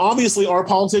so then obviously our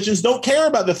politicians don't care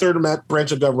about the third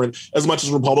branch of government as much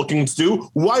as Republicans do.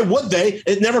 Why would they?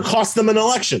 It never cost them an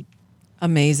election.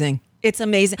 Amazing. It's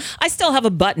amazing. I still have a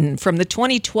button from the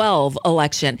 2012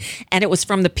 election, and it was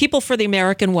from the People for the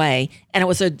American Way, and it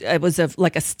was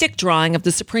like a stick drawing of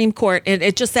the Supreme Court, and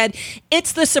it just said,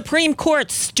 "It's the Supreme Court,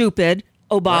 stupid."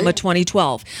 Obama, right?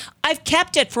 2012. I've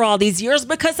kept it for all these years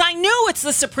because I knew it's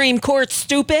the Supreme Court,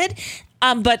 stupid.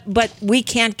 But we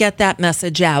can't get that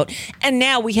message out. And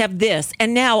now we have this.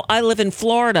 And now I live in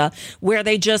Florida, where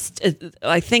they just,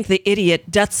 I think the idiot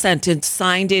death sentence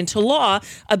signed into law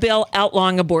a bill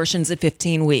outlawing abortions at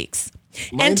 15 weeks.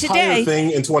 My entire thing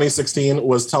in 2016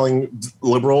 was telling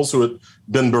liberals who had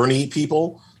been Bernie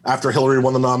people after Hillary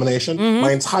won the nomination.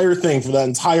 My entire thing for that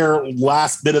entire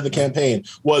last bit of the campaign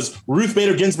was Ruth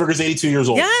Bader Ginsburg is 82 years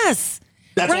old. Yes.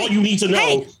 That's all you need to know.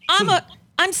 Hey,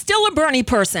 I'm still a Bernie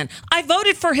person. I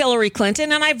voted for Hillary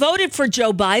Clinton and I voted for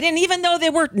Joe Biden, even though they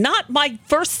were not my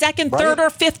first, second, third, or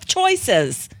fifth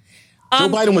choices. Joe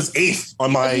Biden was 8th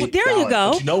on my There ballot. you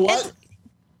go. But you know what?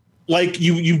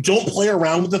 You don't play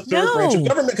around with the third branch of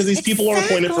government because these people are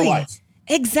appointed for life.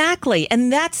 Exactly.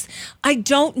 And I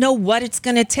don't know what it's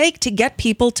going to take to get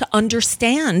people to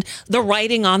understand the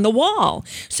writing on the wall.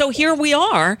 So here we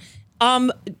are.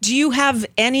 Do you have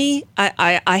any,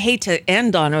 I hate to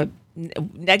end on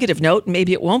negative note,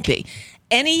 maybe it won't be.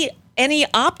 Any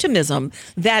optimism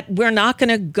that we're not going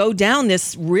to go down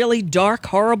this really dark,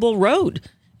 horrible road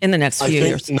in the next few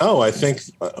years? No, I think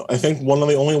one of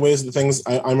the only ways that things,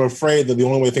 I'm afraid that the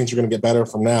only way things are going to get better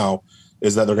from now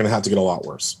is that they're going to have to get a lot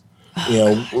worse.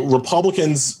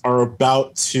 Republicans are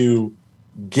about to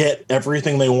get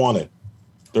everything they wanted.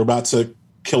 They're about to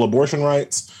kill abortion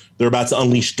rights. They're about to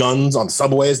unleash guns on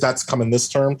subways. That's coming this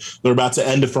term. They're about to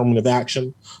end affirmative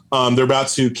action. They're about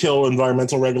to kill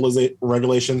environmental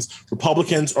regulations.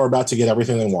 Republicans are about to get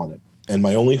everything they wanted. And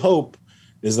my only hope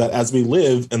is that as we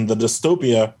live in the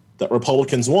dystopia that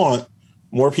Republicans want,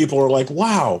 more people are like,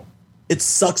 wow, it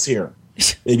sucks here.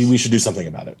 Maybe we should do something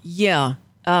about it. Yeah.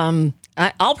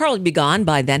 I'll probably be gone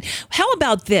by then. How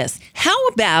about this? How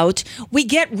about we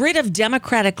get rid of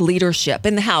Democratic leadership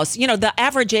in the House? The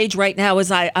average age right now is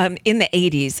in the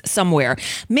 80s somewhere.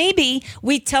 Maybe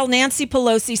we tell Nancy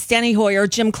Pelosi, Steny Hoyer,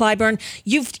 Jim Clyburn,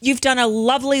 you've done a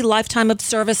lovely lifetime of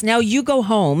service. Now you go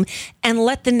home and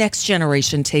let the next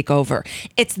generation take over.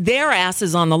 It's their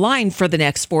asses on the line for the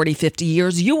next 40, 50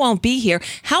 years. You won't be here.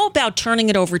 How about turning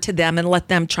it over to them and let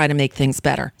them try to make things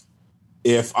better?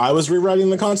 If I was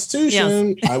rewriting the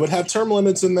Constitution, I would have term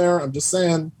limits in there. I'm just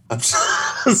saying.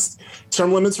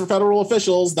 Term limits for federal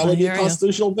officials. That would be a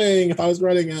constitutional thing if I was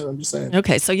writing it. I'm just saying.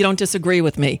 Okay, so you don't disagree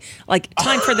with me. Like,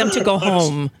 time for them to go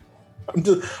home.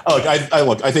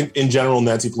 I think in general,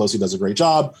 Nancy Pelosi does a great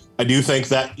job. I do think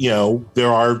that,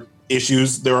 there are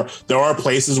issues. There are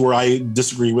places where I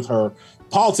disagree with her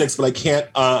politics, but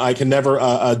I can never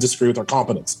disagree with her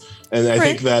competence. And I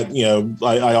think that,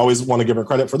 I always want to give her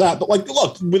credit for that. But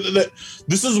look,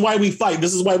 this is why we fight.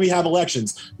 This is why we have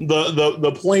elections.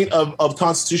 The point of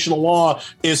constitutional law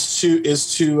is to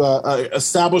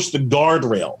establish the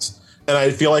guardrails. And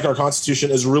I feel like our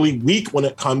Constitution is really weak when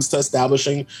it comes to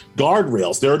establishing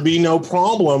guardrails. There would be no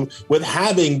problem with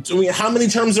having, how many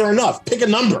terms are enough? Pick a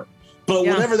number. But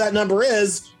whatever that number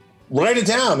is, write it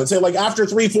down and say, after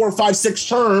 3, 4, 5, 6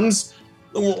 terms,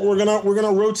 we're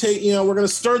gonna rotate. We're gonna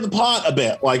stir the pot a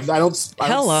bit. I don't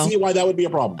see why that would be a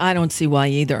problem. I don't see why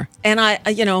either. And I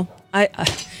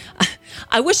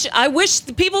wish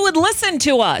the people would listen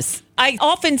to us. I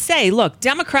often say, look,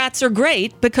 Democrats are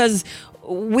great because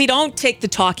we don't take the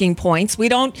talking points. We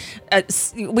don't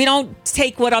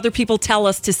take what other people tell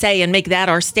us to say and make that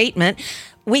our statement.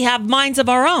 We have minds of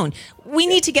our own. We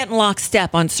need to get in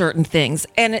lockstep on certain things,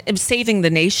 and saving the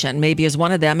nation maybe is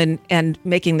one of them, and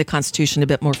making the Constitution a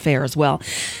bit more fair as well.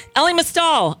 Elie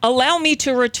Mystal, Allow Me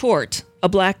to Retort, A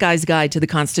Black Guy's Guide to the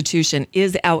Constitution,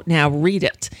 is out now. Read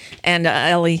it. And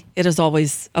Elie, it is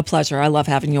always a pleasure. I love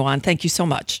having you on. Thank you so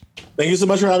much. Thank you so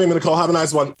much for having me, Nicole. Have a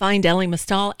nice one. Find Elie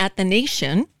Mystal at The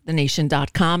Nation,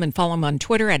 thenation.com, and follow him on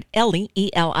Twitter at Elie,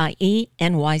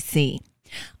 ELIE-NYC.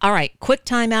 All right, quick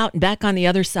time out and back on the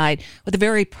other side with a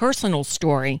very personal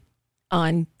story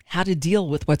on how to deal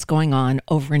with what's going on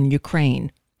over in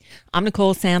Ukraine. I'm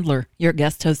Nicole Sandler, your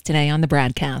guest host today on the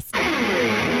BradCast.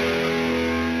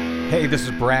 Hey, this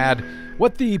is Brad.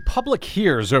 What the public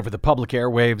hears over the public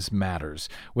airwaves matters.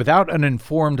 Without an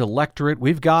informed electorate,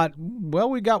 we got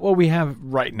what we have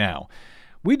right now.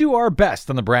 We do our best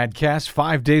on the BradCast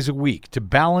 5 days a week to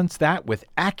balance that with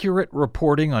accurate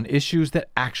reporting on issues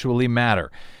that actually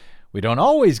matter. We don't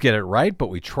always get it right, but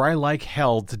we try like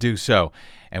hell to do so.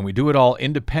 And we do it all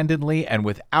independently and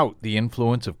without the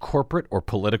influence of corporate or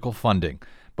political funding.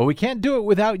 But we can't do it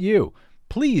without you.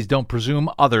 Please don't presume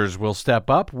others will step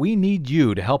up. We need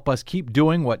you to help us keep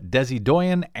doing what Desi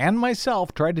Doyen and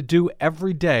myself try to do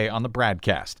every day on the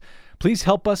BradCast. Please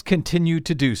help us continue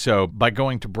to do so by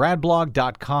going to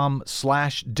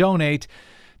bradblog.com/donate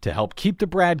to help keep the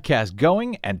BradCast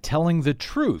going and telling the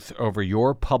truth over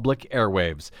your public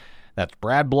airwaves. That's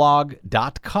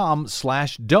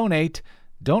bradblog.com/donate.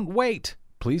 Don't wait.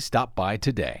 Please stop by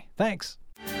today. Thanks.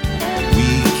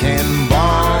 We can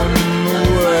bomb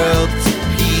the world to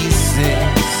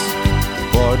pieces,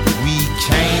 but we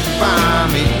can't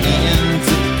bomb it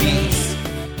into peace.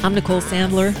 I'm Nicole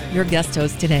Sandler, your guest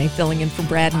host today, filling in for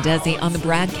Brad and Desi on the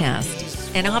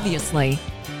BradCast. And obviously,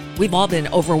 we've all been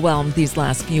overwhelmed these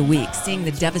last few weeks, seeing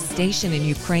the devastation in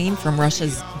Ukraine from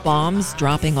Russia's bombs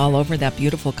dropping all over that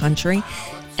beautiful country,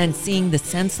 and seeing the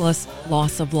senseless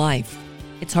loss of life.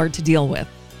 It's hard to deal with.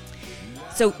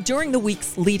 So during the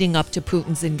weeks leading up to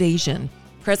Putin's invasion,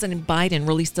 President Biden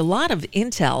released a lot of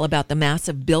intel about the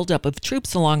massive buildup of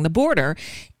troops along the border,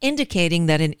 indicating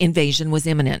that an invasion was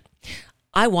imminent.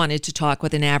 I wanted to talk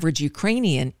with an average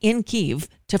Ukrainian in Kyiv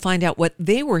to find out what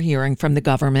they were hearing from the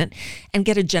government and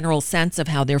get a general sense of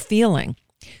how they're feeling.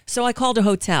 So I called a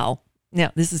hotel.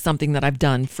 Now, this is something that I've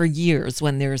done for years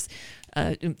when there's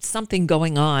something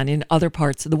going on in other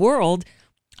parts of the world,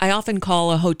 I often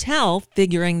call a hotel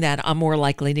figuring that I'm more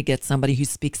likely to get somebody who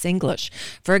speaks English.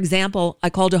 For example, I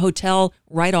called a hotel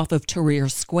right off of Tahrir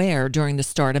Square during the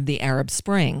start of the Arab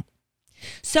Spring.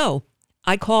 So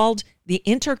I called the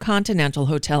Intercontinental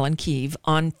Hotel in Kyiv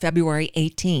on February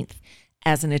 18th,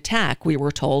 as an attack, we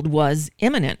were told, was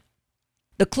imminent.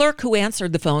 The clerk who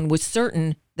answered the phone was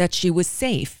certain that she was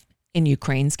safe in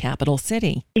Ukraine's capital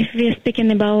city. If we're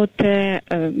speaking about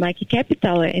like a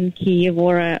capital in Kyiv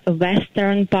or a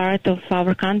western part of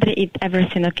our country, it's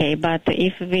everything okay. But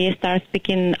if we start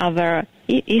speaking our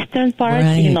eastern part,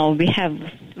 Right. We have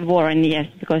war, and yes,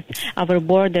 because our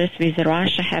borders with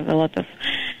Russia have a lot of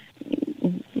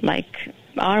like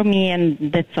army,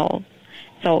 and that's all.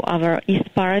 So our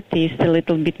east part is a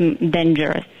little bit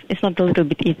dangerous. It's not a little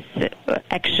bit; it's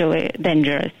actually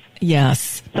dangerous.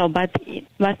 Yes. So, but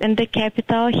in the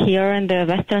capital here in the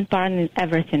western part is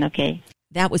everything okay.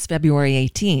 That was February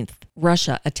 18th.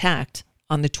 Russia attacked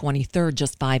on the 23rd,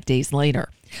 just 5 days later.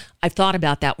 I've thought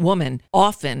about that woman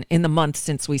often in the month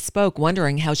since we spoke,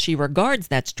 wondering how she regards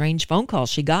that strange phone call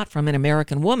she got from an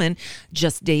American woman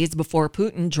just days before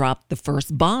Putin dropped the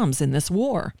first bombs in this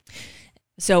war.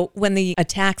 So when the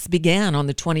attacks began on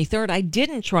the 23rd, I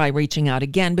didn't try reaching out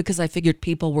again because I figured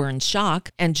people were in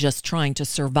shock and just trying to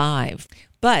survive.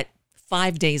 But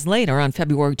 5 days later, on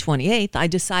February 28th, I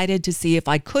decided to see if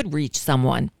I could reach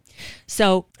someone.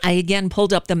 So I again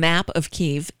pulled up the map of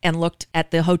Kyiv and looked at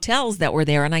the hotels that were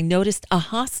there, and I noticed a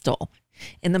hostel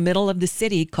in the middle of the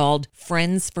city called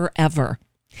Friends Forever.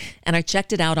 And I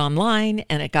checked it out online,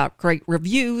 and it got great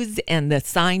reviews, and the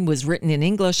sign was written in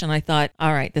English, and I thought,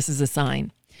 all right, this is a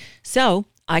sign. So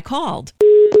I called.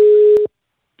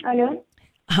 Hello?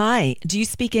 Hi, do you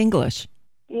speak English?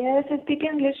 Yes, I speak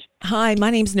English. Hi, my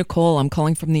name's Nicole. I'm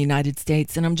calling from the United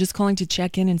States, and I'm just calling to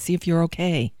check in and see if you're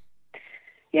okay.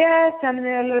 Yes, I'm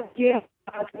here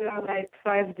like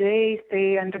 5 days,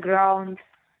 stay underground.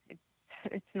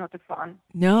 It's not a fun.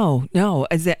 No.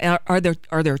 Are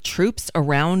there troops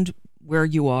around where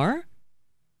you are?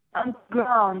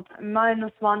 Underground,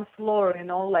 -1 floor,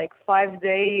 like 5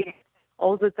 days,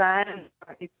 all the time.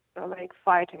 It's like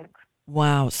fighting.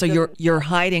 Wow. So you're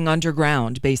hiding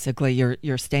underground, basically.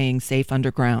 You're staying safe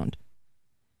underground.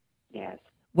 Yes.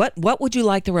 What would you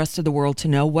like the rest of the world to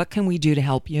know? What can we do to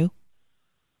help you?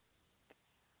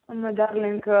 Oh, my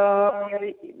darling,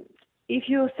 if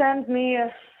you send me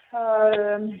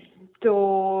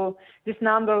to this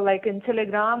number, like in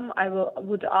Telegram, I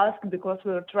would ask, because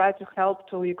we'll try to help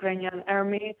to Ukrainian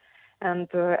army and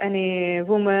any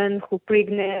woman who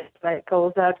pregnant, like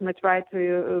all that. We try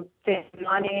to send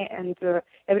money, and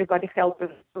everybody helping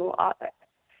to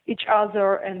each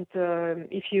other. And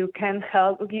if you can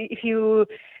help, if you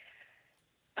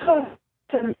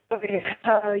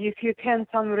can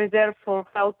some reserve for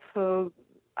help,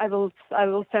 I will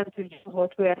send to you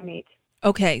what we need.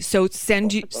 Okay, so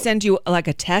send you like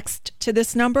a text to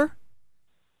this number?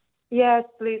 Yes,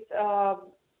 please.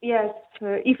 Yes,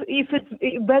 if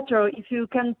it's better, if you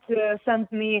can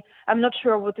send me. I'm not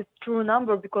sure what is true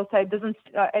number because I doesn't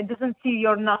see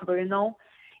your number.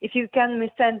 If you can me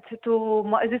send to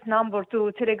this number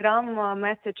to Telegram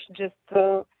message just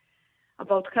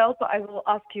about help, I will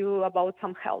ask you about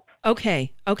some help.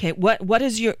 Okay. What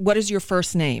is your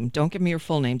first name? Don't give me your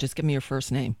full name. Just give me your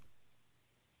first name.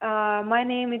 My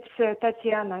name is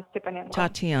Tatiana Stepanenko.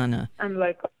 Tatiana. I'm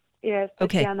yes,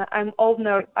 Okay. Tatiana. I'm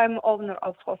owner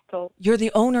of hostel. You're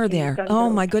the owner there.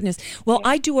 Oh my goodness. Well,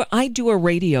 yeah. I do a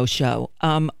radio show.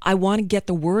 I want to get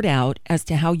the word out as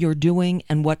to how you're doing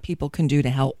and what people can do to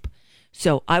help.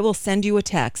 So I will send you a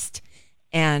text,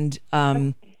 and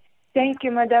Thank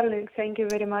you, my darling. Thank you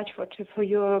very much for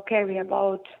your care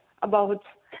about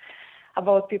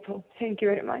people. Thank you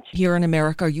very much. Here in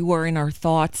America, you are in our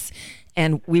thoughts,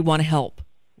 and we want to help.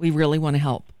 We really want to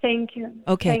help. Thank you.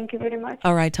 Okay. Thank you very much.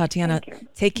 All right, Tatiana,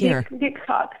 take care. Big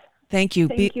hugs. Thank you.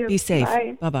 Thank you. Be safe.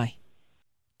 Bye. Bye-bye.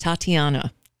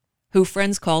 Tatiana, who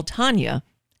friends call Tanya,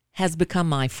 has become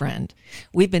my friend.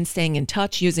 We've been staying in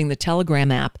touch using the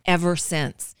Telegram app ever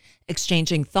since,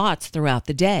 exchanging thoughts throughout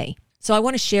the day. So I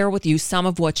want to share with you some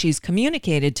of what she's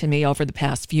communicated to me over the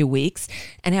past few weeks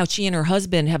and how she and her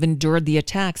husband have endured the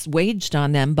attacks waged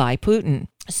on them by Putin.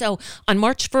 So on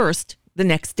March 1st, the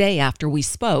next day after we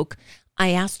spoke,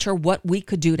 I asked her what we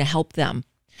could do to help them.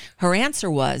 Her answer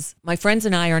was, my friends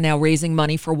and I are now raising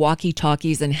money for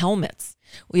walkie-talkies and helmets.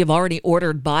 We have already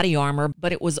ordered body armor,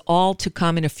 but it was all to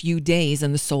come in a few days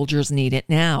and the soldiers need it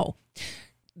now.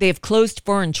 They have closed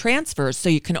foreign transfers, so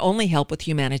you can only help with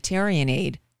humanitarian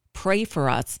aid. Pray for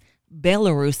us.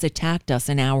 Belarus attacked us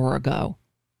an hour ago.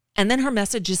 And then her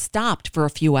messages stopped for a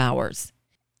few hours.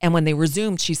 And when they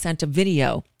resumed, she sent a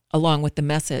video along with the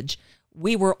message.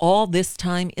 We were all this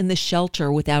time in the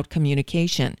shelter without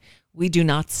communication. We do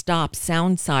not stop,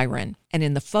 sound siren. And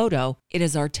in the photo, it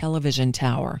is our television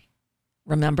tower.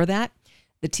 Remember that?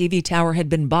 The TV tower had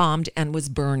been bombed and was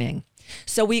burning.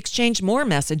 So we exchanged more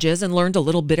messages and learned a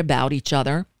little bit about each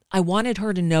other. I wanted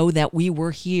her to know that we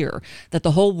were here, that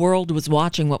the whole world was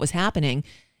watching what was happening,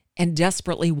 and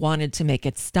desperately wanted to make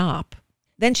it stop.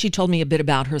 Then she told me a bit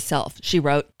about herself. She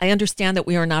wrote, I understand that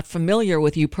we are not familiar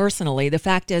with you personally. The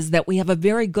fact is that we have a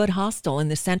very good hostel in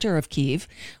the center of Kyiv.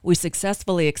 We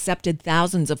successfully accepted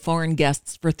thousands of foreign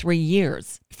guests for 3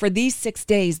 years. For these 6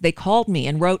 days, they called me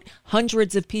and wrote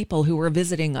hundreds of people who were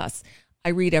visiting us. I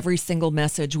read every single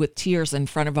message with tears in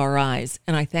front of our eyes,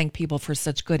 and I thank people for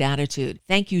such good attitude.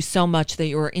 Thank you so much that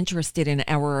you are interested in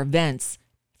our events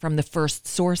from the first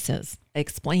sources. I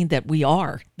explained that we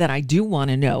are, that I do want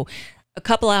to know. A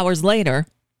couple hours later,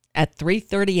 at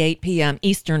 3:38 p.m.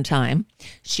 Eastern Time,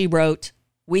 she wrote,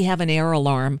 we have an air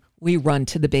alarm. We run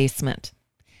to the basement.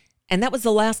 And that was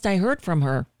the last I heard from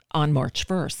her on March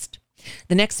 1st.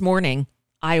 The next morning,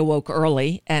 I awoke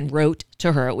early and wrote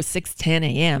to her. It was 6:10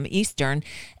 a.m. Eastern,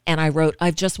 and I wrote,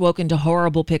 I've just woken to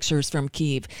horrible pictures from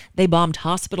Kyiv. They bombed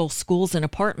hospitals, schools, and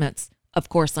apartments. Of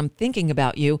course, I'm thinking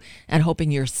about you and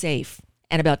hoping you're safe.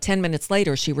 And about 10 minutes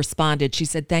later, she responded. She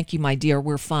said, thank you, my dear.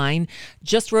 We're fine.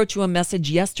 Just wrote you a message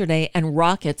yesterday, and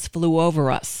rockets flew over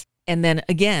us. And then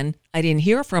again, I didn't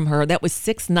hear from her. That was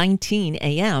 6:19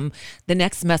 a.m. The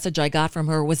next message I got from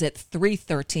her was at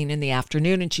 3:13 in the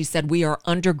afternoon, and she said, we are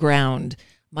underground,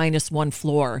 -1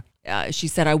 floor. She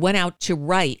said, I went out to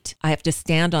write. I have to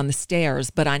stand on the stairs,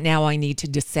 but now I need to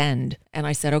descend. And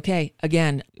I said, okay,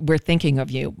 again, we're thinking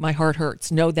of you. My heart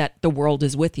hurts. Know that the world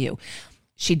is with you.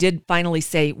 She did finally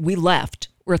say, we left.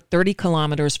 We're 30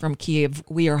 kilometers from Kyiv.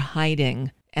 We are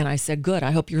hiding. And I said, good.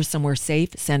 I hope you're somewhere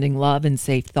safe, sending love and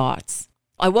safe thoughts.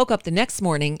 I woke up the next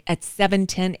morning at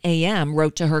 7:10 a.m.,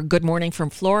 wrote to her, good morning from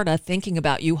Florida, thinking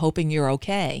about you, hoping you're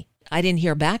okay. I didn't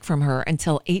hear back from her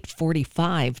until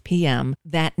 8:45 p.m.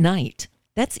 that night.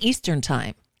 That's Eastern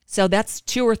time. So that's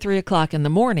 2 or 3 o'clock in the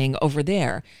morning over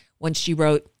there when she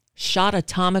wrote, shot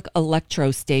atomic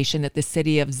electro station at the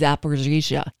city of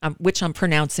Zaporizhzhia, which I'm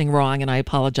pronouncing wrong, and I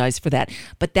apologize for that.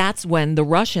 But that's when the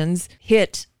Russians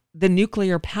hit the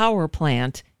nuclear power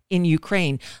plant in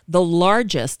Ukraine, the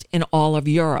largest in all of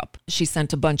Europe. She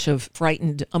sent a bunch of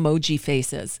frightened emoji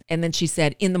faces. And then she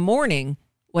said, in the morning,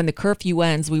 when the curfew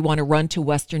ends, we want to run to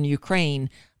Western Ukraine.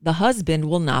 The husband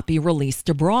will not be released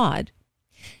abroad.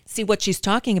 See, what she's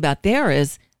talking about there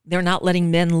is they're not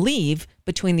letting men leave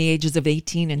between the ages of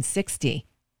 18 and 60.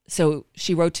 So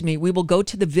she wrote to me, we will go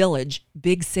to the village.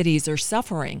 Big cities are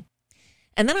suffering.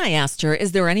 And then I asked her,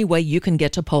 is there any way you can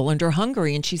get to Poland or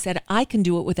Hungary? And she said, I can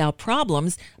do it without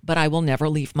problems, but I will never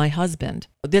leave my husband.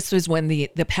 This was when the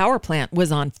power plant was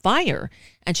on fire.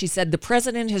 And she said, the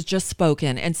president has just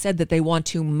spoken and said that they want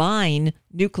to mine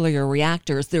nuclear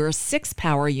reactors. There are 6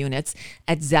 power units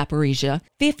at Zaporizhzhia,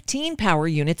 15 power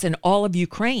units in all of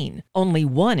Ukraine. Only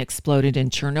 1 exploded in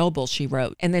Chernobyl, she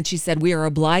wrote. And then she said, we are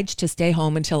obliged to stay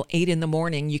home until 8 in the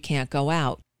morning. You can't go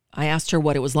out. I asked her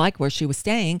what it was like where she was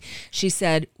staying. She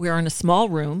said, we're in a small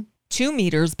room, 2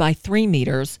 meters by 3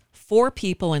 meters, 4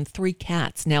 people and 3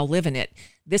 cats now live in it.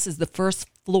 This is the first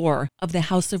floor of the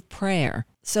house of prayer.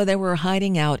 So they were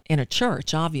hiding out in a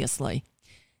church, obviously.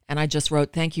 And I just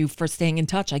wrote, thank you for staying in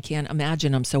touch. I can't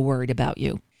imagine I'm so worried about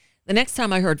you. The next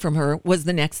time I heard from her was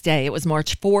the next day. It was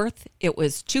March 4th. It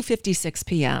was 2:56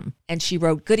 p.m. And she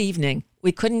wrote, good evening.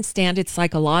 We couldn't stand it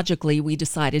psychologically. We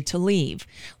decided to leave.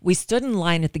 We stood in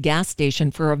line at the gas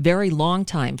station for a very long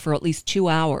time, for at least 2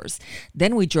 hours.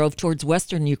 Then we drove towards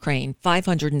Western Ukraine,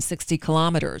 560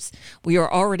 kilometers. We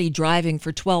are already driving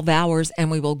for 12 hours, and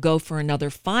we will go for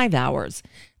another 5 hours.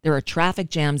 There are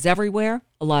traffic jams everywhere,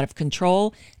 a lot of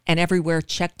control, and everywhere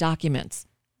check documents.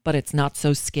 But it's not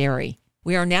so scary.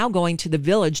 We are now going to the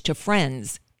village to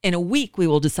friends. In a week, we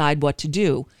will decide what to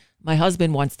do. My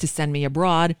husband wants to send me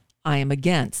abroad. I am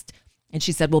against. And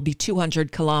she said, we'll be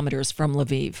 200 kilometers from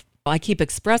Lviv. I keep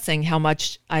expressing how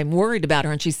much I'm worried about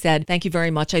her. And she said, thank you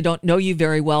very much. I don't know you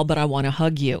very well, but I want to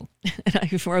hug you. And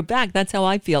I wrote back, that's how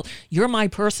I feel. You're my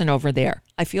person over there.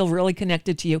 I feel really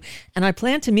connected to you. And I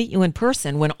plan to meet you in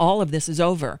person when all of this is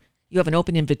over. You have an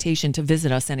open invitation to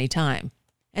visit us anytime.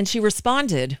 And she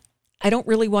responded, I don't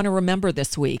really want to remember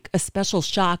this week. A special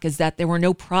shock is that there were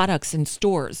no products in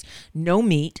stores, no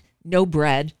meat, no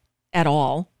bread at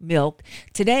all, milk.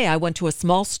 Today I went to a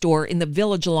small store in the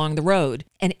village along the road,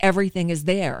 and everything is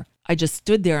there. I just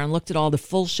stood there and looked at all the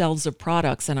full shelves of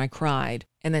products and I cried.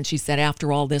 And then she said,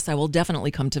 after all this, I will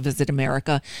definitely come to visit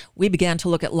America. We began to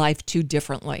look at life too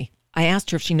differently. I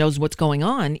asked her if she knows what's going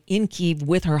on in Kyiv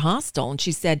with her hostel. And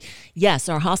she said, yes,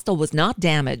 our hostel was not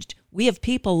damaged. We have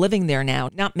people living there now,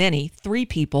 not many, 3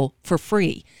 people for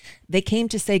free. They came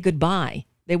to say goodbye.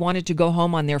 They wanted to go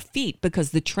home on their feet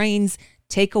because the trains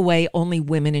take away only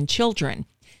women and children.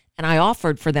 And I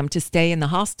offered for them to stay in the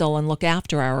hostel and look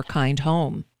after our kind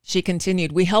home. She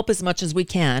continued, we help as much as we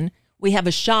can. We have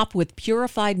a shop with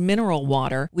purified mineral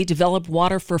water. We develop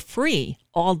water for free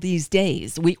all these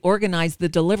days. We organize the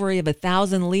delivery of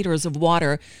 1,000 liters of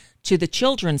water to the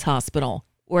children's hospital,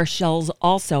 where shells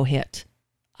also hit.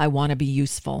 I want to be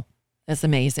useful. That's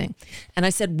amazing. And I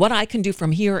said, what I can do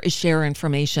from here is share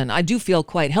information. I do feel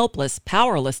quite helpless,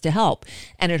 powerless to help,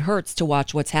 and it hurts to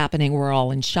watch what's happening. We're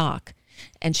all in shock.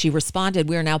 And she responded,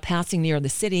 we are now passing near the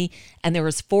city, and there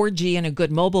is 4G and a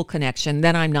good mobile connection.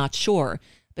 Then I'm not sure,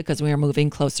 because we are moving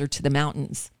closer to the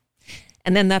mountains.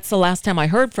 And then that's the last time I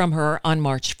heard from her on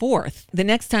March 4th. The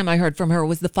next time I heard from her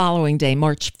was the following day,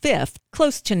 March 5th,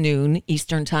 close to noon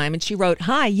Eastern time. And she wrote,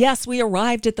 hi, yes, we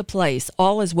arrived at the place.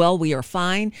 All is well. We are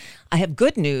fine. I have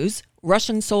good news.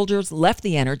 Russian soldiers left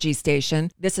the energy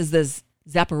station. This is the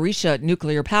Zaporizhzhia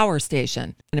nuclear power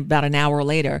station. And about an hour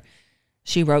later,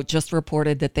 she wrote, just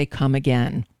reported that they come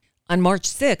again. On March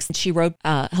 6th, she wrote,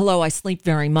 hello, I sleep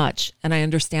very much, and I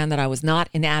understand that I was not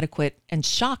inadequate and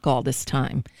shock all this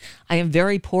time. I am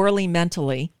very poorly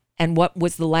mentally, and what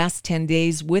was the last 10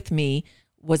 days with me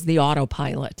was the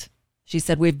autopilot. She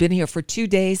said, we've been here for 2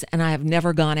 days, and I have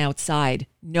never gone outside.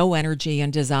 No energy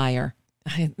and desire.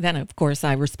 Then, of course,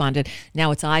 I responded,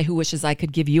 now it's I who wishes I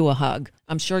could give you a hug.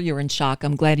 I'm sure you're in shock.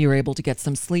 I'm glad you're able to get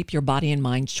some sleep. Your body and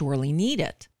mind surely need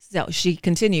it. So she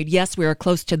continued, yes, we are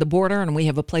close to the border and we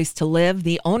have a place to live.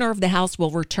 The owner of the house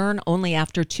will return only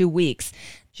after 2 weeks.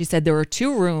 She said, there are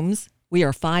 2 rooms. We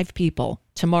are 5 people.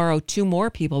 Tomorrow, 2 more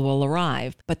people will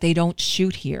arrive, but they don't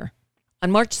shoot here.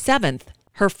 On March 7th,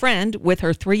 her friend with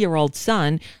her 3-year-old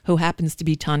son, who happens to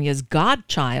be Tanya's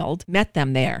godchild, met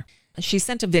them there. She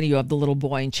sent a video of the little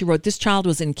boy and she wrote, this child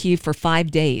was in Kyiv for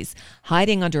 5 days,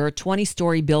 hiding under a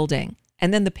 20-story building.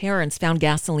 And then the parents found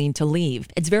gasoline to leave.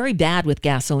 It's very bad with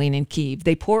gasoline in Kyiv.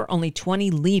 They pour only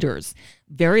 20 liters.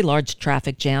 Very large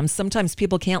traffic jams. Sometimes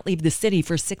people can't leave the city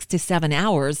for 6 to 7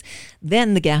 hours.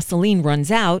 Then the gasoline runs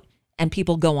out and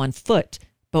people go on foot.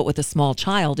 But with a small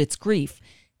child, it's grief.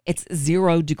 It's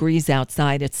 0 degrees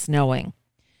outside. It's snowing.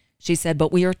 She said,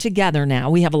 but we are together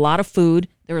now. We have a lot of food.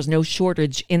 There is no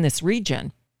shortage in this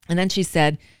region. And then she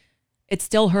said, it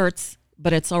still hurts,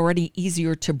 but it's already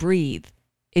easier to breathe.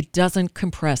 It doesn't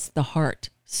compress the heart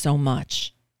so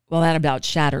much. Well, that about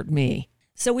shattered me.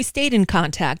 So we stayed in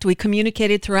contact. We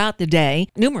communicated throughout the day,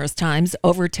 numerous times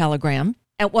over Telegram.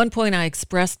 At one point, I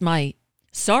expressed my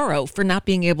sorrow for not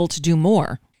being able to do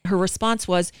more. Her response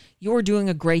was, you're doing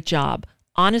a great job.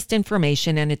 Honest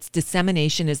information and its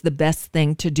dissemination is the best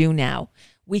thing to do now.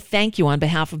 We thank you on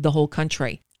behalf of the whole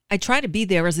country. I try to be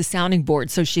there as a sounding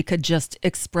board so she could just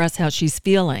express how she's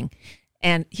feeling.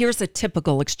 And here's a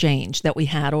typical exchange that we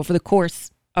had over the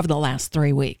course of the last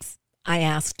 3 weeks. I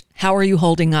asked, how are you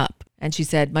holding up? And she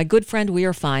said, my good friend, we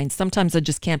are fine. Sometimes I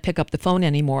just can't pick up the phone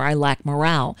anymore. I lack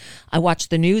morale. I watch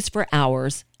the news for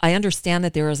hours. I understand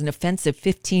that there is an offensive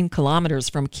 15 kilometers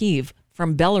from Kyiv,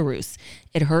 from Belarus.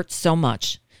 It hurts so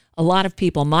much. A lot of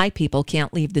people, my people,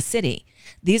 can't leave the city.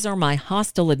 These are my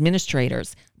hostel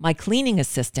administrators, my cleaning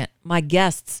assistant, my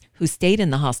guests who stayed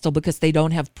in the hostel because they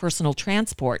don't have personal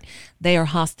transport. They are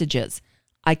hostages.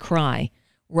 I cry.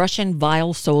 Russian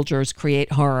vile soldiers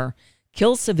create horror,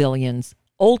 kill civilians,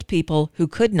 old people who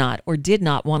could not or did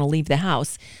not want to leave the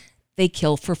house. They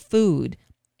kill for food.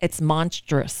 It's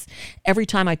monstrous. Every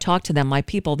time I talk to them, my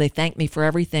people, they thank me for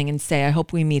everything and say, I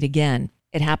hope we meet again.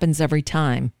 It happens every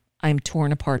time. I am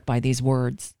torn apart by these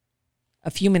words. A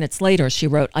few minutes later, she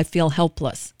wrote, I feel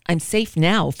helpless. I'm safe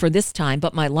now for this time,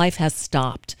 but my life has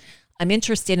stopped. I'm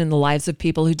interested in the lives of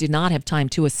people who did not have time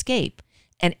to escape,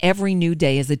 and every new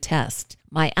day is a test.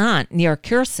 My aunt near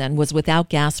Kherson was without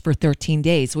gas for 13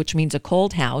 days, which means a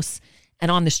cold house, and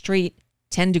on the street,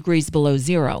 10 degrees below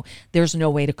zero. There's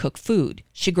no way to cook food.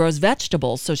 She grows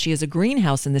vegetables, so she has a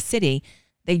greenhouse in the city.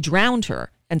 They drowned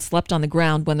her and slept on the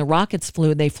ground. When the rockets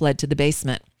flew, they fled to the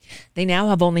basement. They now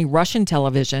have only Russian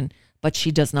television, but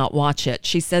she does not watch it.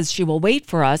 She says she will wait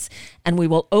for us and we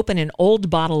will open an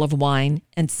old bottle of wine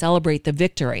and celebrate the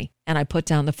victory. And I put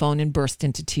down the phone and burst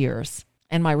into tears.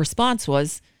 And my response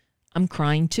was, I'm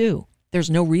crying too.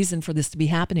 There's no reason for this to be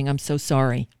happening. I'm so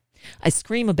sorry. I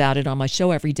scream about it on my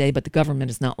show every day, but the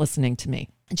government is not listening to me.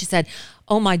 And she said,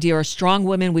 oh, my dear, strong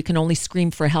women, we can only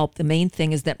scream for help. The main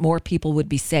thing is that more people would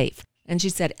be safe. And she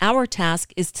said, our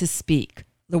task is to speak.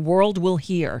 The world will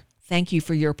hear. Thank you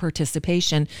for your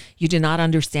participation. You do not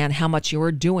understand how much you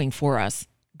are doing for us.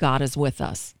 God is with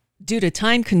us. Due to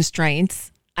time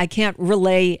constraints, I can't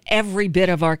relay every bit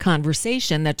of our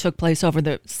conversation that took place over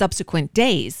the subsequent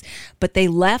days, but they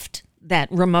left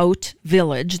that remote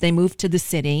village. They moved to the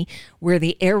city where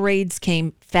the air raids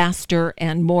came faster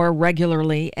and more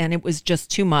regularly, and it was just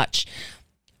too much.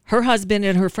 Her husband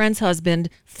and her friend's husband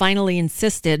finally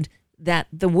insisted that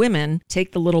the women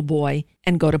take the little boy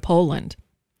and go to Poland.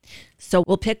 So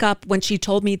we'll pick up when she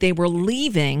told me they were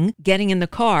leaving, getting in the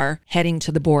car, heading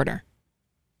to the border.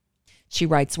 She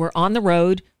writes, we're on the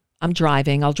road. I'm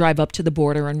driving. I'll drive up to the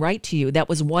border and write to you. That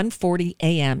was 1:40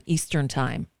 a.m. Eastern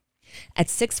time. At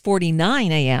 6:49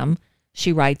 a.m.,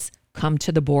 she writes, come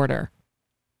to the border.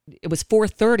 It was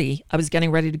 4:30. I was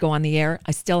getting ready to go on the air.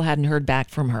 I still hadn't heard back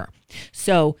from her.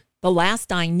 So the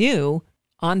last I knew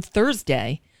on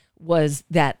Thursday was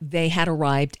that they had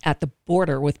arrived at the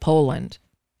border with Poland.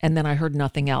 And then I heard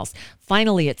nothing else.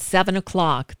 Finally, at 7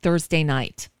 o'clock Thursday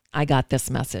night, I got this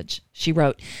message. She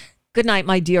wrote, good night,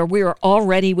 my dear. We are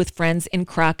already with friends in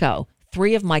Krakow.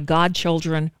 3 of my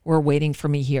godchildren were waiting for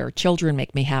me here. Children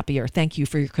make me happier. Thank you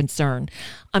for your concern.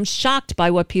 I'm shocked by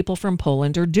what people from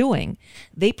Poland are doing.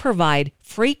 They provide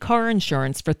free car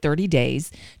insurance for 30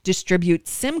 days, distribute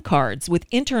SIM cards with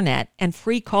internet and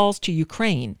free calls to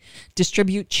Ukraine,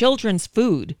 distribute children's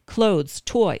food, clothes,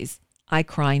 toys. I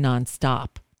cry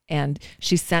nonstop. And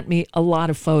she sent me a lot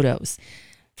of photos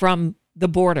from the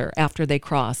border after they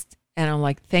crossed. And I'm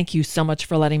like, thank you so much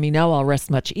for letting me know. I'll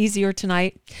rest much easier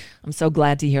tonight. I'm so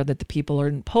glad to hear that the people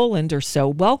in Poland are so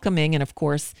welcoming. And of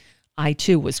course, I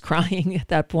too was crying at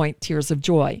that point, tears of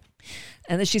joy.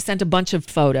 And then she sent a bunch of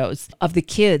photos of the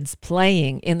kids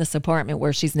playing in this apartment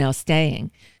where she's now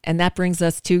staying. And that brings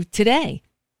us to today.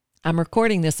 I'm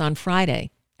recording this on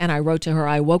Friday. And I wrote to her,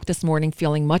 I woke this morning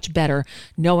feeling much better,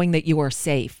 knowing that you are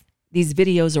safe. These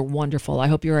videos are wonderful. I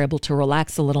hope you're able to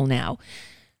relax a little now.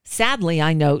 Sadly,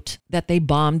 I note that they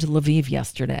bombed Lviv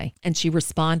yesterday. And she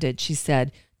responded, she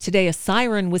said, today a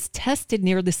siren was tested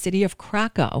near the city of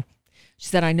Krakow. She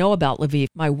said, I know about Lviv.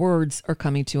 My words are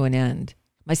coming to an end.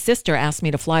 My sister asked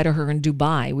me to fly to her in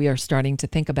Dubai. We are starting to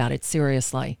think about it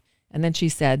seriously. And then she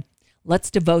said, let's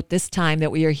devote this time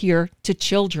that we are here to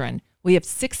children. We have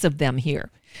 6 of them here.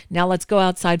 Now let's go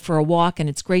outside for a walk, and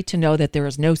it's great to know that there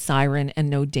is no siren and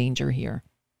no danger here.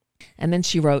 And then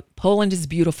she wrote, Poland is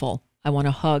beautiful. I want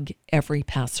to hug every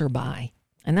passerby.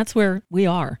 And that's where we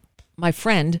are. My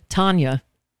friend, Tanya,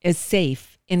 is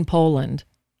safe in Poland,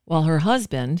 while her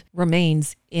husband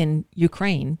remains in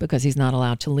Ukraine because he's not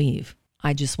allowed to leave.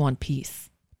 I just want peace.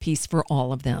 Peace for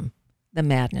all of them. The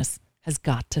madness has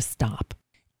got to stop.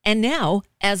 And now,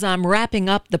 as I'm wrapping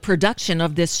up the production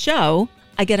of this show,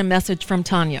 I get a message from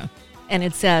Tanya. And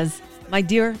it says, my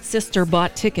dear sister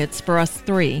bought tickets for us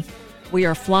 3. We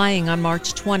are flying on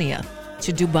March 20th.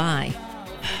 to Dubai.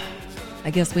 I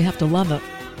guess we have to love it.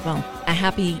 Well, a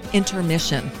happy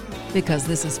intermission, because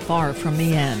this is far from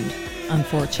the end,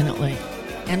 unfortunately.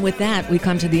 And with that, we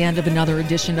come to the end of another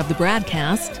edition of the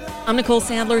BradCast. I'm Nicole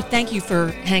Sandler. Thank you for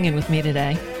hanging with me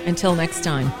today. Until next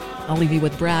time, I'll leave you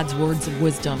with Brad's words of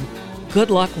wisdom. Good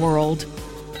luck, world.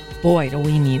 Boy, do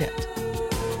we need it.